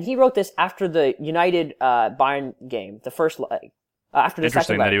 And he wrote this after the United Bayern game, the first leg. After the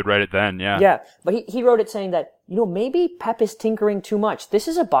Interesting second leg. that he would write it then, yeah. Yeah, but he wrote it saying that, maybe Pep is tinkering too much. This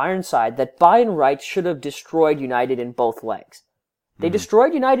is a Bayern side that by and right should have destroyed United in both legs. They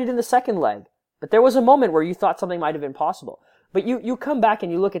destroyed United in the second leg, but there was a moment where you thought something might have been possible. But you come back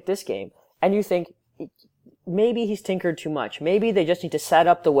and you look at this game, and you think, maybe he's tinkered too much. Maybe they just need to set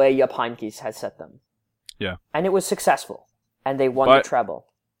up the way Jupp Heynckes has set them. Yeah. And it was successful, and they won the treble.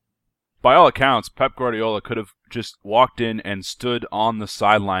 By all accounts, Pep Guardiola could have just walked in and stood on the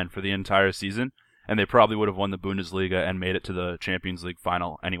sideline for the entire season, and they probably would have won the Bundesliga and made it to the Champions League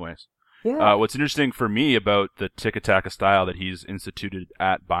final anyways. Yeah. What's interesting for me about the tiki-taka style that he's instituted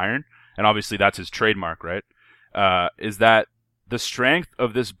at Bayern, and obviously that's his trademark, right, is that the strength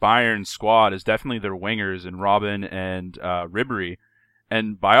of this Bayern squad is definitely their wingers in Robben and Ribéry,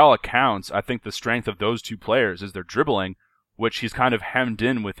 and by all accounts, I think the strength of those two players is their dribbling, which he's kind of hemmed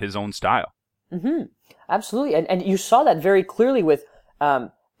in with his own style. Mm-hmm. Absolutely. And you saw that very clearly with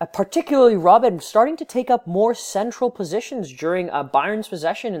particularly Robben starting to take up more central positions during Bayern's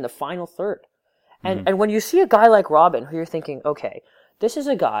possession in the final third. And when you see a guy like Robben, who you're thinking, okay, this is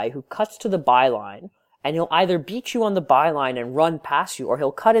a guy who cuts to the byline, and he'll either beat you on the byline and run past you, or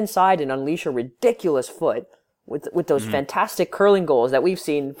he'll cut inside and unleash a ridiculous foot with those fantastic curling goals that we've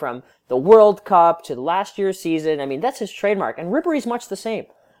seen from the World Cup to last year's season. I mean, that's his trademark. And Ribéry's much the same.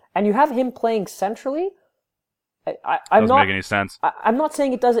 And you have him playing centrally. Doesn't make any sense. I'm not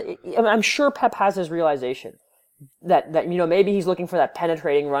saying it doesn't. I'm sure Pep has his realization that maybe he's looking for that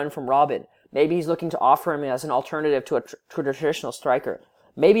penetrating run from Robben. Maybe he's looking to offer him as an alternative to a traditional striker.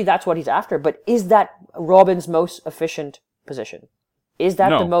 Maybe that's what he's after. But is that Robben's most efficient position? Is that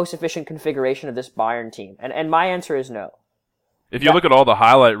the most efficient configuration of this Bayern team? And my answer is no. If you look at all the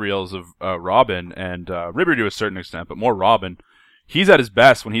highlight reels of Robben and Ribéry to a certain extent, but more Robben, he's at his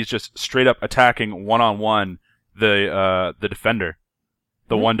best when he's just straight up attacking one-on-one the defender,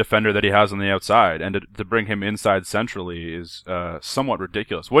 the one defender that he has on the outside, and to bring him inside centrally is somewhat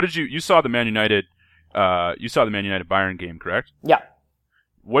ridiculous. What did you saw the Man United Bayern game, correct? Yeah.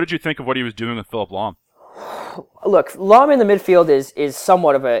 What did you think of what he was doing with Philipp Lahm? Look, Lahm in the midfield is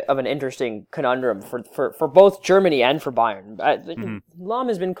somewhat of an interesting conundrum for both Germany and for Bayern. Lahm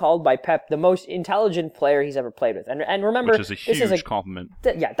has been called by Pep the most intelligent player he's ever played with, and remember, which is a huge compliment.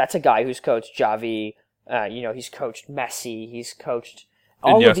 That's a guy who's coached Xavi. He's coached Messi. He's coached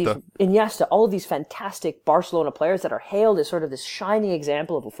Iniesta. All of these fantastic Barcelona players that are hailed as sort of this shining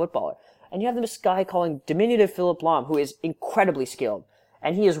example of a footballer. And you have this guy calling diminutive Philipp Lahm, who is incredibly skilled.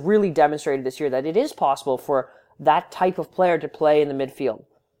 And he has really demonstrated this year that it is possible for that type of player to play in the midfield.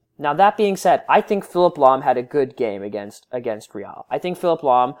 Now, that being said, I think Philipp Lahm had a good game against Real. I think Philipp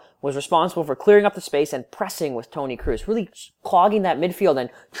Lahm was responsible for clearing up the space and pressing with Toni Kroos, really clogging that midfield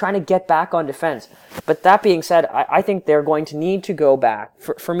and trying to get back on defense. But that being said, I think they're going to need to go back,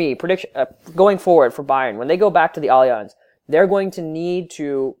 for me, prediction going forward for Bayern, when they go back to the Allianz, they're going to need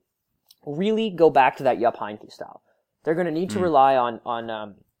to really go back to that Jupp Heynckes style. They're going to need to rely on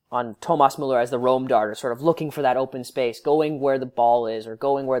Thomas Müller as the roam darter, sort of looking for that open space, going where the ball is or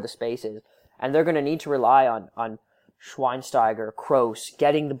going where the space is. And they're going to need to rely on Schweinsteiger, Kroos,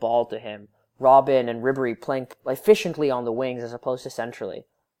 getting the ball to him, Robben and Ribéry playing efficiently on the wings as opposed to centrally.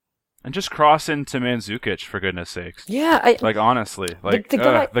 And just cross into Mandzukic, for goodness sakes. Yeah. Honestly.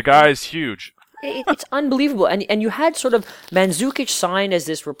 The guy's huge. It's unbelievable. And you had sort of Mandzukic signed as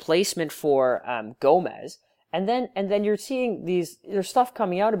this replacement for Gomez. And then you're seeing there's stuff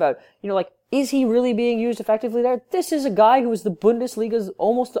coming out about, is he really being used effectively there? This is a guy who was the Bundesliga's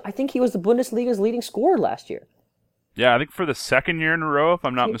I think he was the Bundesliga's leading scorer last year. Yeah, I think for the second year in a row, if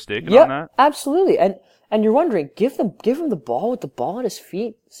I'm not mistaken on that. Absolutely. And you're wondering, give him the ball with the ball at his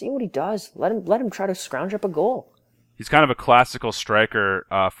feet. See what he does. Let him try to scrounge up a goal. he's kind of a classical striker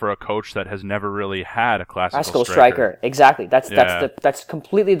for a coach that has never really had a classical striker. Exactly. Yeah. That's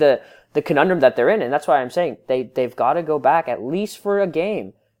completely the conundrum that they're in, and that's why I'm saying they've got to go back at least for a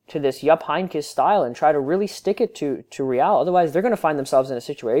game to this Jupp Heynckes style and try to really stick it to Real. Otherwise, they're going to find themselves in a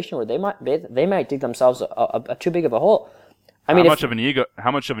situation where they might dig themselves a too big of a hole. I mean, how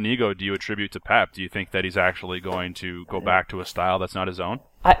much of an ego do you attribute to Pep? Do you think that he's actually going to go back to a style that's not his own?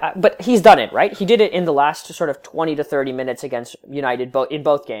 But he's done it, right? He did it in the last sort of 20 to 30 minutes against United in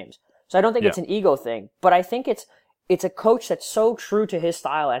both games. So I don't think it's an ego thing, but I think it's a coach that's so true to his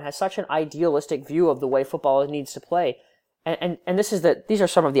style and has such an idealistic view of the way football needs to play. And these are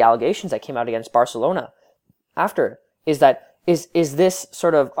some of the allegations that came out against Barcelona after, is this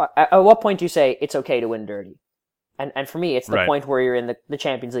sort of, at what point do you say it's okay to win dirty? And for me, it's the point where you're in the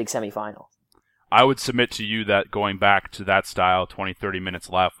Champions League semifinal. I would submit to you that going back to that style, 20, 30 minutes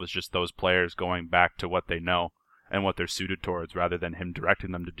left, was just those players going back to what they know and what they're suited towards rather than him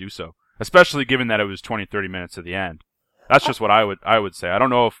directing them to do so. Especially given that it was 20, 30 minutes to the end. That's just what I would say. I don't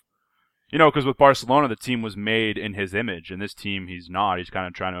know if, because with Barcelona, the team was made in his image, and this team, he's not. He's kind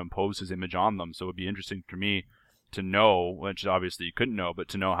of trying to impose his image on them. So it would be interesting for me to know, which obviously you couldn't know, but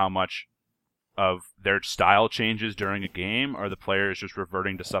to know how much of their style changes during a game, are the players just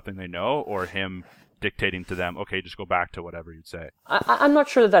reverting to something they know, or him dictating to them, okay, just go back to whatever you'd say. I'm not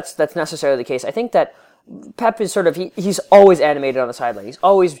sure that's necessarily the case. I think that Pep is sort of, he's always animated on the sideline. He's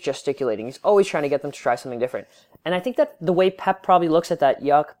always gesticulating. He's always trying to get them to try something different. And I think that the way Pep probably looks at that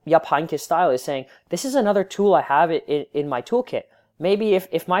Jupp Heynckes style is saying, this is another tool I have in my toolkit. Maybe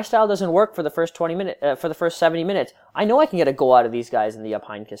if my style doesn't work for the first 70 minutes, I know I can get a goal out of these guys in the Jupp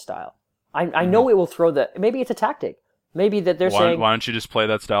Heynckes style. I know it will maybe it's a tactic. Maybe that they're saying... Why don't you just play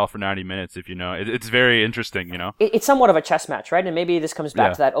that style for 90 minutes if you know? It's very interesting, It's somewhat of a chess match, right? And maybe this comes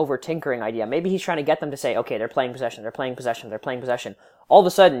back to that over-tinkering idea. Maybe he's trying to get them to say, okay, they're playing possession. All of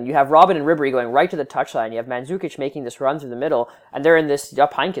a sudden, you have Robin and Ribery going right to the touchline. You have Mandzukic making this run through the middle, and they're in this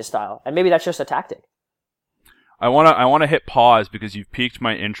Jupp Heynckes style. And maybe that's just a tactic. I want to hit pause because you've piqued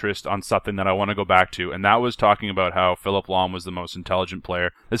my interest on something that I want to go back to, and that was talking about how Philipp Lahm was the most intelligent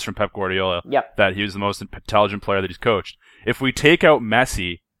player. This is from Pep Guardiola. Yep. That he was the most intelligent player that he's coached. If we take out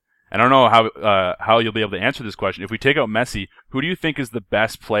Messi, and I don't know how you'll be able to answer this question. If we take out Messi, who do you think is the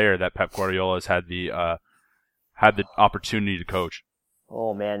best player that Pep Guardiola has had the opportunity to coach?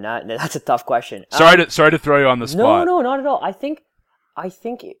 Oh man, that's a tough question. Sorry to throw you on the spot. No, not at all. I think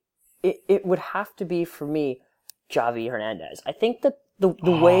it would have to be for me Xavi Hernandez. I think that the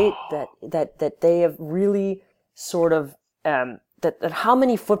way that they have really sort of that how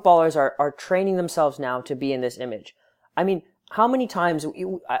many footballers are training themselves now to be in this image. I mean, how many times,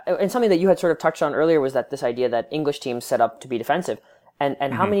 and something that you had sort of touched on earlier was that this idea that English teams set up to be defensive.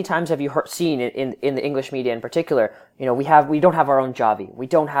 And how many times have you seen in the English media in particular, we don't have our own Xavi. We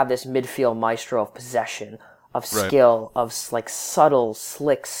don't have this midfield maestro of possession, of skill, of like subtle,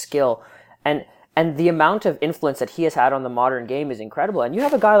 slick skill. And the amount of influence that he has had on the modern game is incredible. And you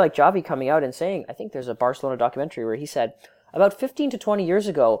have a guy like Xavi coming out and saying, I think there's a Barcelona documentary where he said, about 15 to 20 years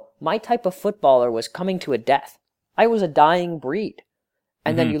ago, my type of footballer was coming to a death. I was a dying breed.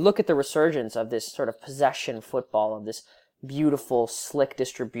 And then you look at the resurgence of this sort of possession football, of this beautiful, slick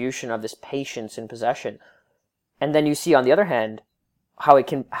distribution, of this patience in possession. And then you see, on the other hand, how it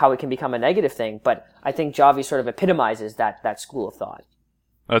can become a negative thing. But I think Xavi sort of epitomizes that school of thought.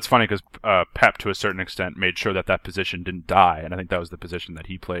 That's funny because Pep, to a certain extent, made sure that position didn't die, and I think that was the position that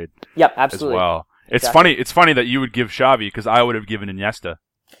he played. Yep, absolutely. As well. It's funny. It's funny that you would give Xavi because I would have given Iniesta.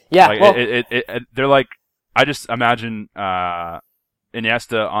 Yeah, they're like, I just imagine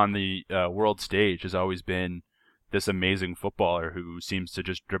Iniesta on the world stage has always been this amazing footballer who seems to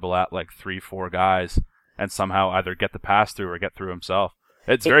just dribble at like 3-4 guys and somehow either get the pass through or get through himself.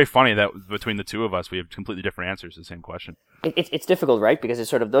 It's very funny that between the two of us, we have completely different answers to the same question. It's difficult, right? Because it's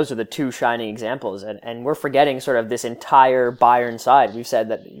sort of, those are the two shining examples, and we're forgetting sort of this entire Bayern side. We've said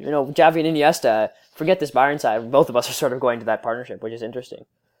that, Xavi and Iniesta, forget this Bayern side. Both of us are sort of going to that partnership, which is interesting.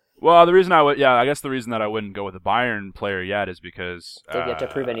 Well, the reason I guess the reason that I wouldn't go with a Bayern player yet is because they've yet to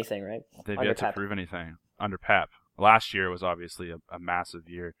prove anything, right? They've yet to prove anything under Pep. Last year was obviously a massive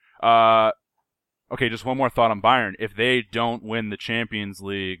year. Okay, just one more thought on Bayern. If they don't win the Champions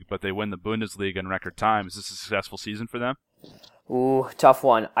League, but they win the Bundesliga in record time, is this a successful season for them? Ooh, tough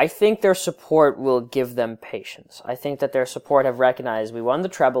one. I think their support will give them patience. I think that their support have recognized we won the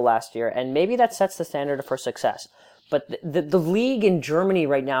treble last year, and maybe that sets the standard for success. But the league in Germany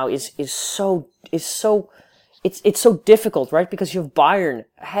right now is so difficult, right? Because you have Bayern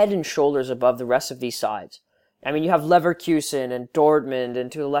head and shoulders above the rest of these sides. I mean, you have Leverkusen and Dortmund and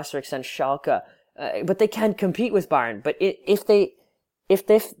to a lesser extent Schalke. but they can compete with Bayern. But if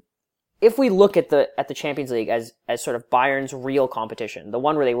we look at the Champions League as sort of Bayern's real competition, the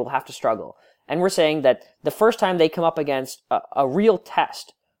one where they will have to struggle, and we're saying that the first time they come up against a real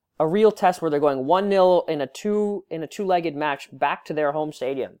test where they're going 1-0 in a two-legged match back to their home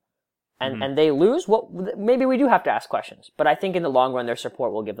stadium, and they lose, well, maybe we do have to ask questions. But I think in the long run, their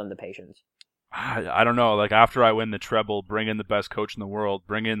support will give them the patience. I don't know. Like, after I win the treble, bring in the best coach in the world,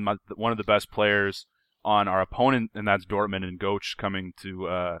 bring in one of the best players on our opponent, and that's Dortmund, and Götze coming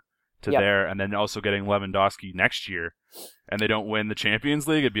to there, and then also getting Lewandowski next year, and they don't win the Champions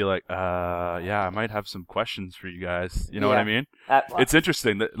League, it'd be like, yeah, I might have some questions for you guys. You know what I mean? It's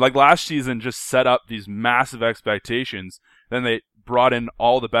interesting that, like, last season just set up these massive expectations, then they brought in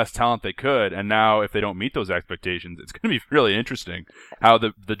all the best talent they could, and now if they don't meet those expectations, it's going to be really interesting how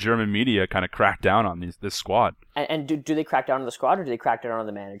the German media kind of crack down on this squad. And do they crack down on the squad, or do they crack down on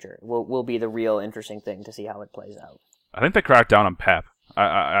the manager? Will be the real interesting thing to see how it plays out. I think they crack down on Pep.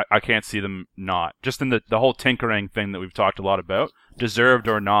 I can't see them not. Just in the whole tinkering thing that we've talked a lot about, deserved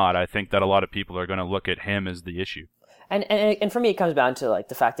or not, I think that a lot of people are going to look at him as the issue. And for me, it comes down to like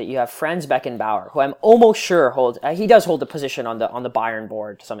the fact that you have Franz Beckenbauer, who I'm almost sure he does hold a position on the Bayern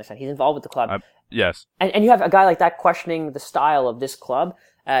board to some extent. He's involved with the club. Yes. And you have a guy like that questioning the style of this club.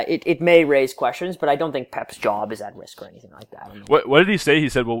 It may raise questions, but I don't think Pep's job is at risk or anything like that. I mean, what did he say? He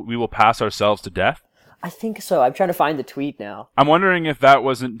said, "Well, we will pass ourselves to death." I think so. I'm trying to find the tweet now. I'm wondering if that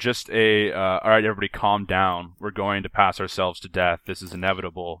wasn't just all right, everybody calm down. We're going to pass ourselves to death. This is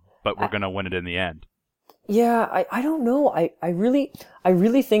inevitable, but we're going to win it in the end. Yeah, I don't know. I really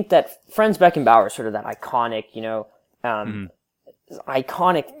think that Franz Beckenbauer is sort of that iconic,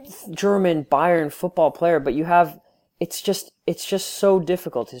 iconic German Bayern football player, but you have, it's just so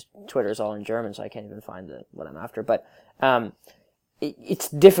difficult. His Twitter's all in German, so I can't even find what I'm after, but, it's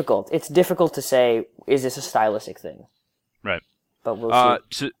difficult. It's difficult to say, is this a stylistic thing? Right. But we'll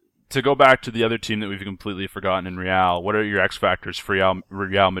see. To go back to the other team that we've completely forgotten in Real, what are your X factors for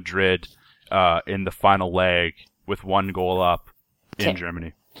Real Madrid in the final leg with 1 goal up in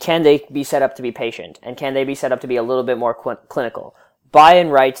Germany? Can they be set up to be patient? And can they be set up to be a little bit more clinical? Bayern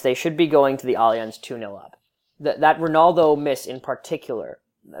writes they should be going to the Allianz 2-0 up. That Ronaldo miss in particular,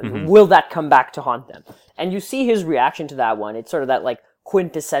 will that come back to haunt them? And you see his reaction to that one. It's sort of that like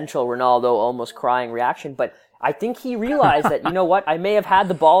quintessential Ronaldo almost crying reaction, but I think he realized that, you know what, I may have had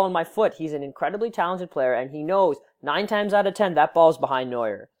the ball on my foot. He's an incredibly talented player, and he knows 9 times out of 10 that ball's behind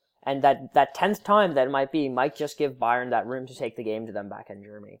Neuer. And that 10th time that it might just give Bayern that room to take the game to them back in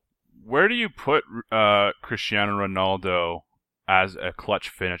Germany. Where do you put Cristiano Ronaldo as a clutch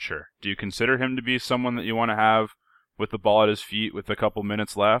finisher? Do you consider him to be someone that you want to have with the ball at his feet with a couple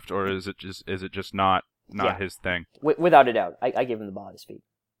minutes left, or is it just not his thing? Without a doubt, I give him the ball at his feet.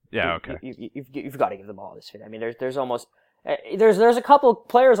 Yeah, okay. You've got to give the ball at his feet. I mean, there's almost there's a couple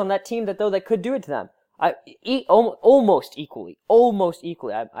players on that team that could do it to them. Almost equally.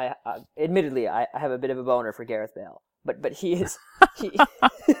 I admittedly, I have a bit of a boner for Gareth Bale, but he is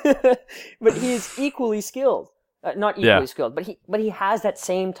but he is equally skilled. Not equally skilled, but he has that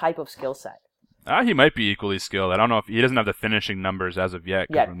same type of skill set. He might be equally skilled. I don't know if he doesn't have the finishing numbers as of yet.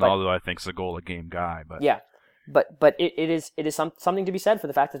 Because Ronaldo, I think, is a goal a game guy. But yeah, but it is something to be said for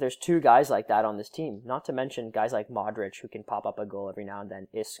the fact that there's 2 guys like that on this team. Not to mention guys like Modric, who can pop up a goal every now and then.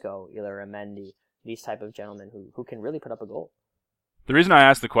 Isco, Illarramendi, these type of gentlemen who can really put up a goal. The reason I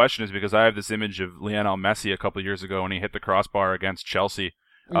asked the question is because I have this image of Lionel Messi a couple of years ago when he hit the crossbar against Chelsea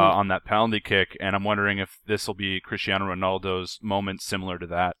on that penalty kick, and I'm wondering if this will be Cristiano Ronaldo's moment similar to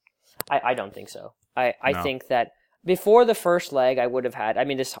that. I don't think so. I think that before the first leg, I would have had, I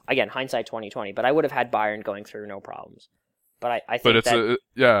mean, this, again, hindsight 2020, but I would have had Bayern going through no problems. But I think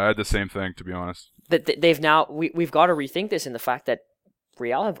I had the same thing, to be honest. That they've now, we've got to rethink this in the fact that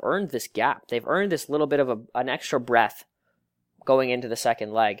Real have earned this gap. They've earned this little bit of an extra breath going into the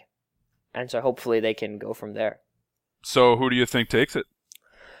second leg. And so hopefully they can go from there. So who do you think takes it?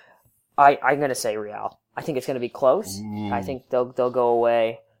 I'm going to say Real. I think it's going to be close. Ooh. I think they'll go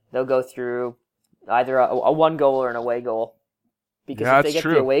away. They'll go through either a 1 goal or an away goal. Because if they get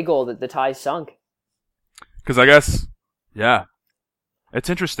the away goal, the tie's sunk. Because I guess, it's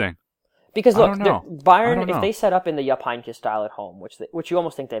interesting. Because look, Bayern, if they set up in the Jupp Heynckes style at home, which you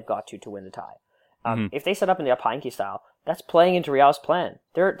almost think they've got to win the tie, if they set up in the Jupp Heynckes style, that's playing into Real's plan.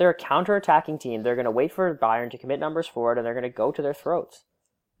 They're a counter-attacking team. They're going to wait for Bayern to commit numbers forward, and they're going to go to their throats.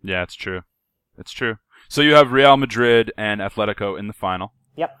 Yeah, it's true. It's true. So you have Real Madrid and Atletico in the final.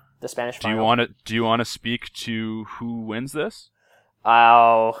 Yep, the Spanish final. Do you want to speak to who wins this?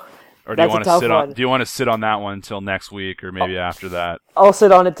 Oh, Or do That's you want a tough to one. Do you want to sit on that one until next week, or maybe after that? I'll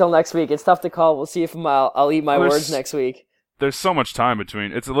sit on it till next week. It's tough to call. We'll see if I'll eat my Well, words next week. There's so much time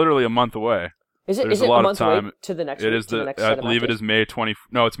between. It's literally a month away. Is it? There's Is it a lot a of month away time. to the next? It week, is to the the. next I set of believe it matches? is May 20.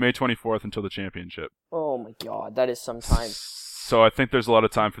 No, it's May 24th until the championship. Oh my god, that is some time. So I think there's a lot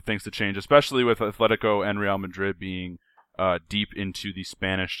of time for things to change, especially with Atletico and Real Madrid being deep into the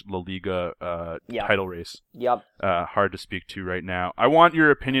Spanish La Liga Yeah. title race. Yep. Hard to speak to right now. I want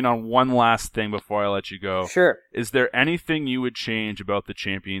your opinion on one last thing before I let you go. Sure. Is there anything you would change about the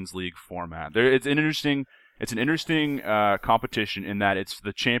Champions League format? It's an interesting competition in that it's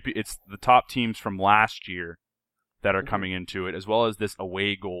the top teams from last year that are coming into it, as well as this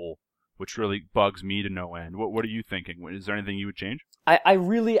away goal, which really bugs me to no end. What are you thinking? Is there anything you would change? I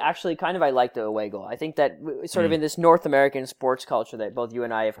really actually I like the away goal. I think that sort of in this North American sports culture that both you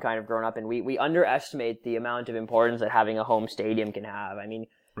and I have kind of grown up in, we underestimate the amount of importance that having a home stadium can have. I mean,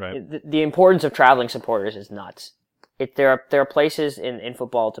 Right. the importance of traveling supporters is nuts. There are places in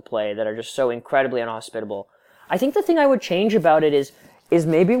football to play that are just so incredibly inhospitable. I think the thing I would change about it is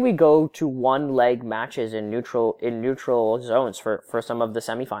maybe we go to one leg matches in neutral zones for some of the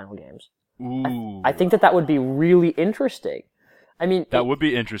semifinal games. Ooh. I think that would be really interesting. I mean, That would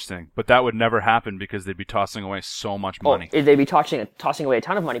be interesting, but that would never happen because they'd be tossing away so much money. They'd be tossing away a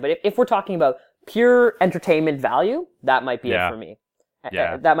ton of money. But if we're talking about pure entertainment value, that might be it for me.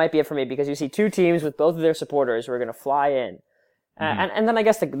 Yeah. That might be it for me because you see two teams with both of their supporters who are going to fly in. And then I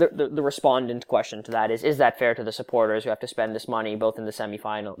guess the respondent question to that is that fair to the supporters who have to spend this money both in the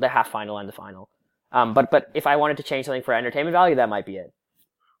semifinal, the half final, and the final? But if I wanted to change something for entertainment value, that might be it.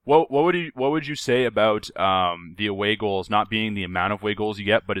 What would you say about the away goals not being the amount of away goals you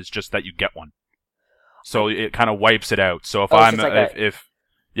get, but it's just that you get one? So it kind of wipes it out. So if if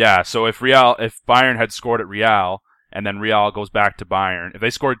Bayern had scored at Real and then Real goes back to Bayern, if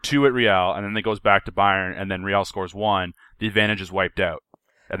they scored 2 at Real and then they goes back to Bayern and then Real scores 1, the advantage is wiped out,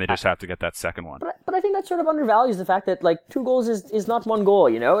 and they just have to get that second one. But I think that sort of undervalues the fact that, like, 2 goals is not 1 goal,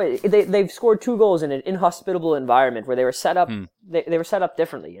 you know? They've scored 2 goals in an inhospitable environment where they were set up they were set up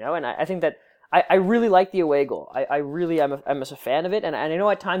differently, you know? And I think that I really like the away goal. I really am a fan of it, and I know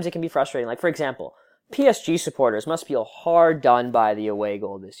at times it can be frustrating. Like, for example, PSG supporters must feel hard done by the away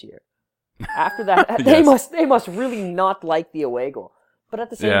goal this year. After that, Yes. they must really not like the away goal. But at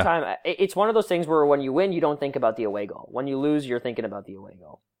the same time, it's one of those things where when you win, you don't think about the away goal. When you lose, you're thinking about the away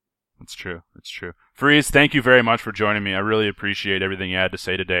goal. That's true. It's true. Freeze, thank you very much for joining me. I really appreciate everything you had to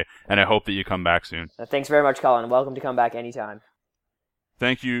say today, and I hope that you come back soon. Thanks very much, Colin. Welcome to come back anytime.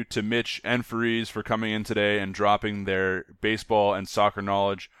 Thank you to Mitch and Fareez for coming in today and dropping their baseball and soccer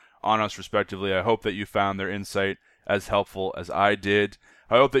knowledge on us respectively. I hope that you found their insight as helpful as I did.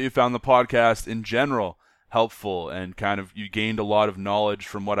 I hope that you found the podcast in general helpful and kind of you gained a lot of knowledge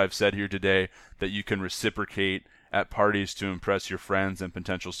from what I've said here today that you can reciprocate at parties to impress your friends and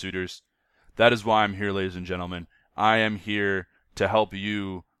potential suitors. That is why I'm here, ladies and gentlemen. I am here to help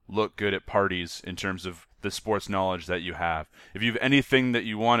you look good at parties in terms of the sports knowledge that you have. If you have anything that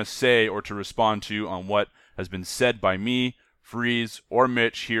you want to say or to respond to on what has been said by me, Freeze, or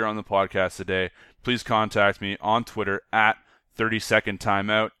Mitch here on the podcast today, please contact me on Twitter at 30second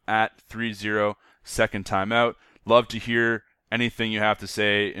timeout, at 30second timeout. Love to hear anything you have to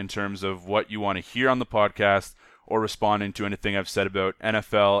say in terms of what you want to hear on the podcast or responding to anything I've said about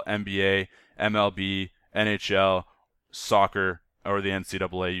NFL, NBA, MLB, NHL, soccer, or the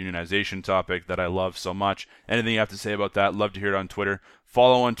NCAA unionization topic that I love so much. Anything you have to say about that, love to hear it on Twitter.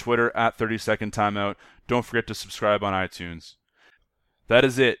 Follow on Twitter at 30second timeout. Don't forget to subscribe on iTunes. That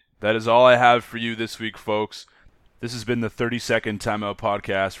is it. That is all I have for you this week, folks. This has been the 30-Second Timeout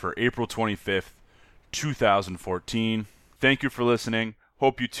Podcast for April 25th, 2014. Thank you for listening.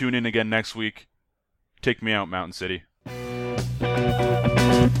 Hope you tune in again next week. Take me out, Mountain City.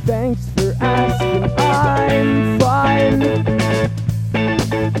 Thanks for asking, I'm fine.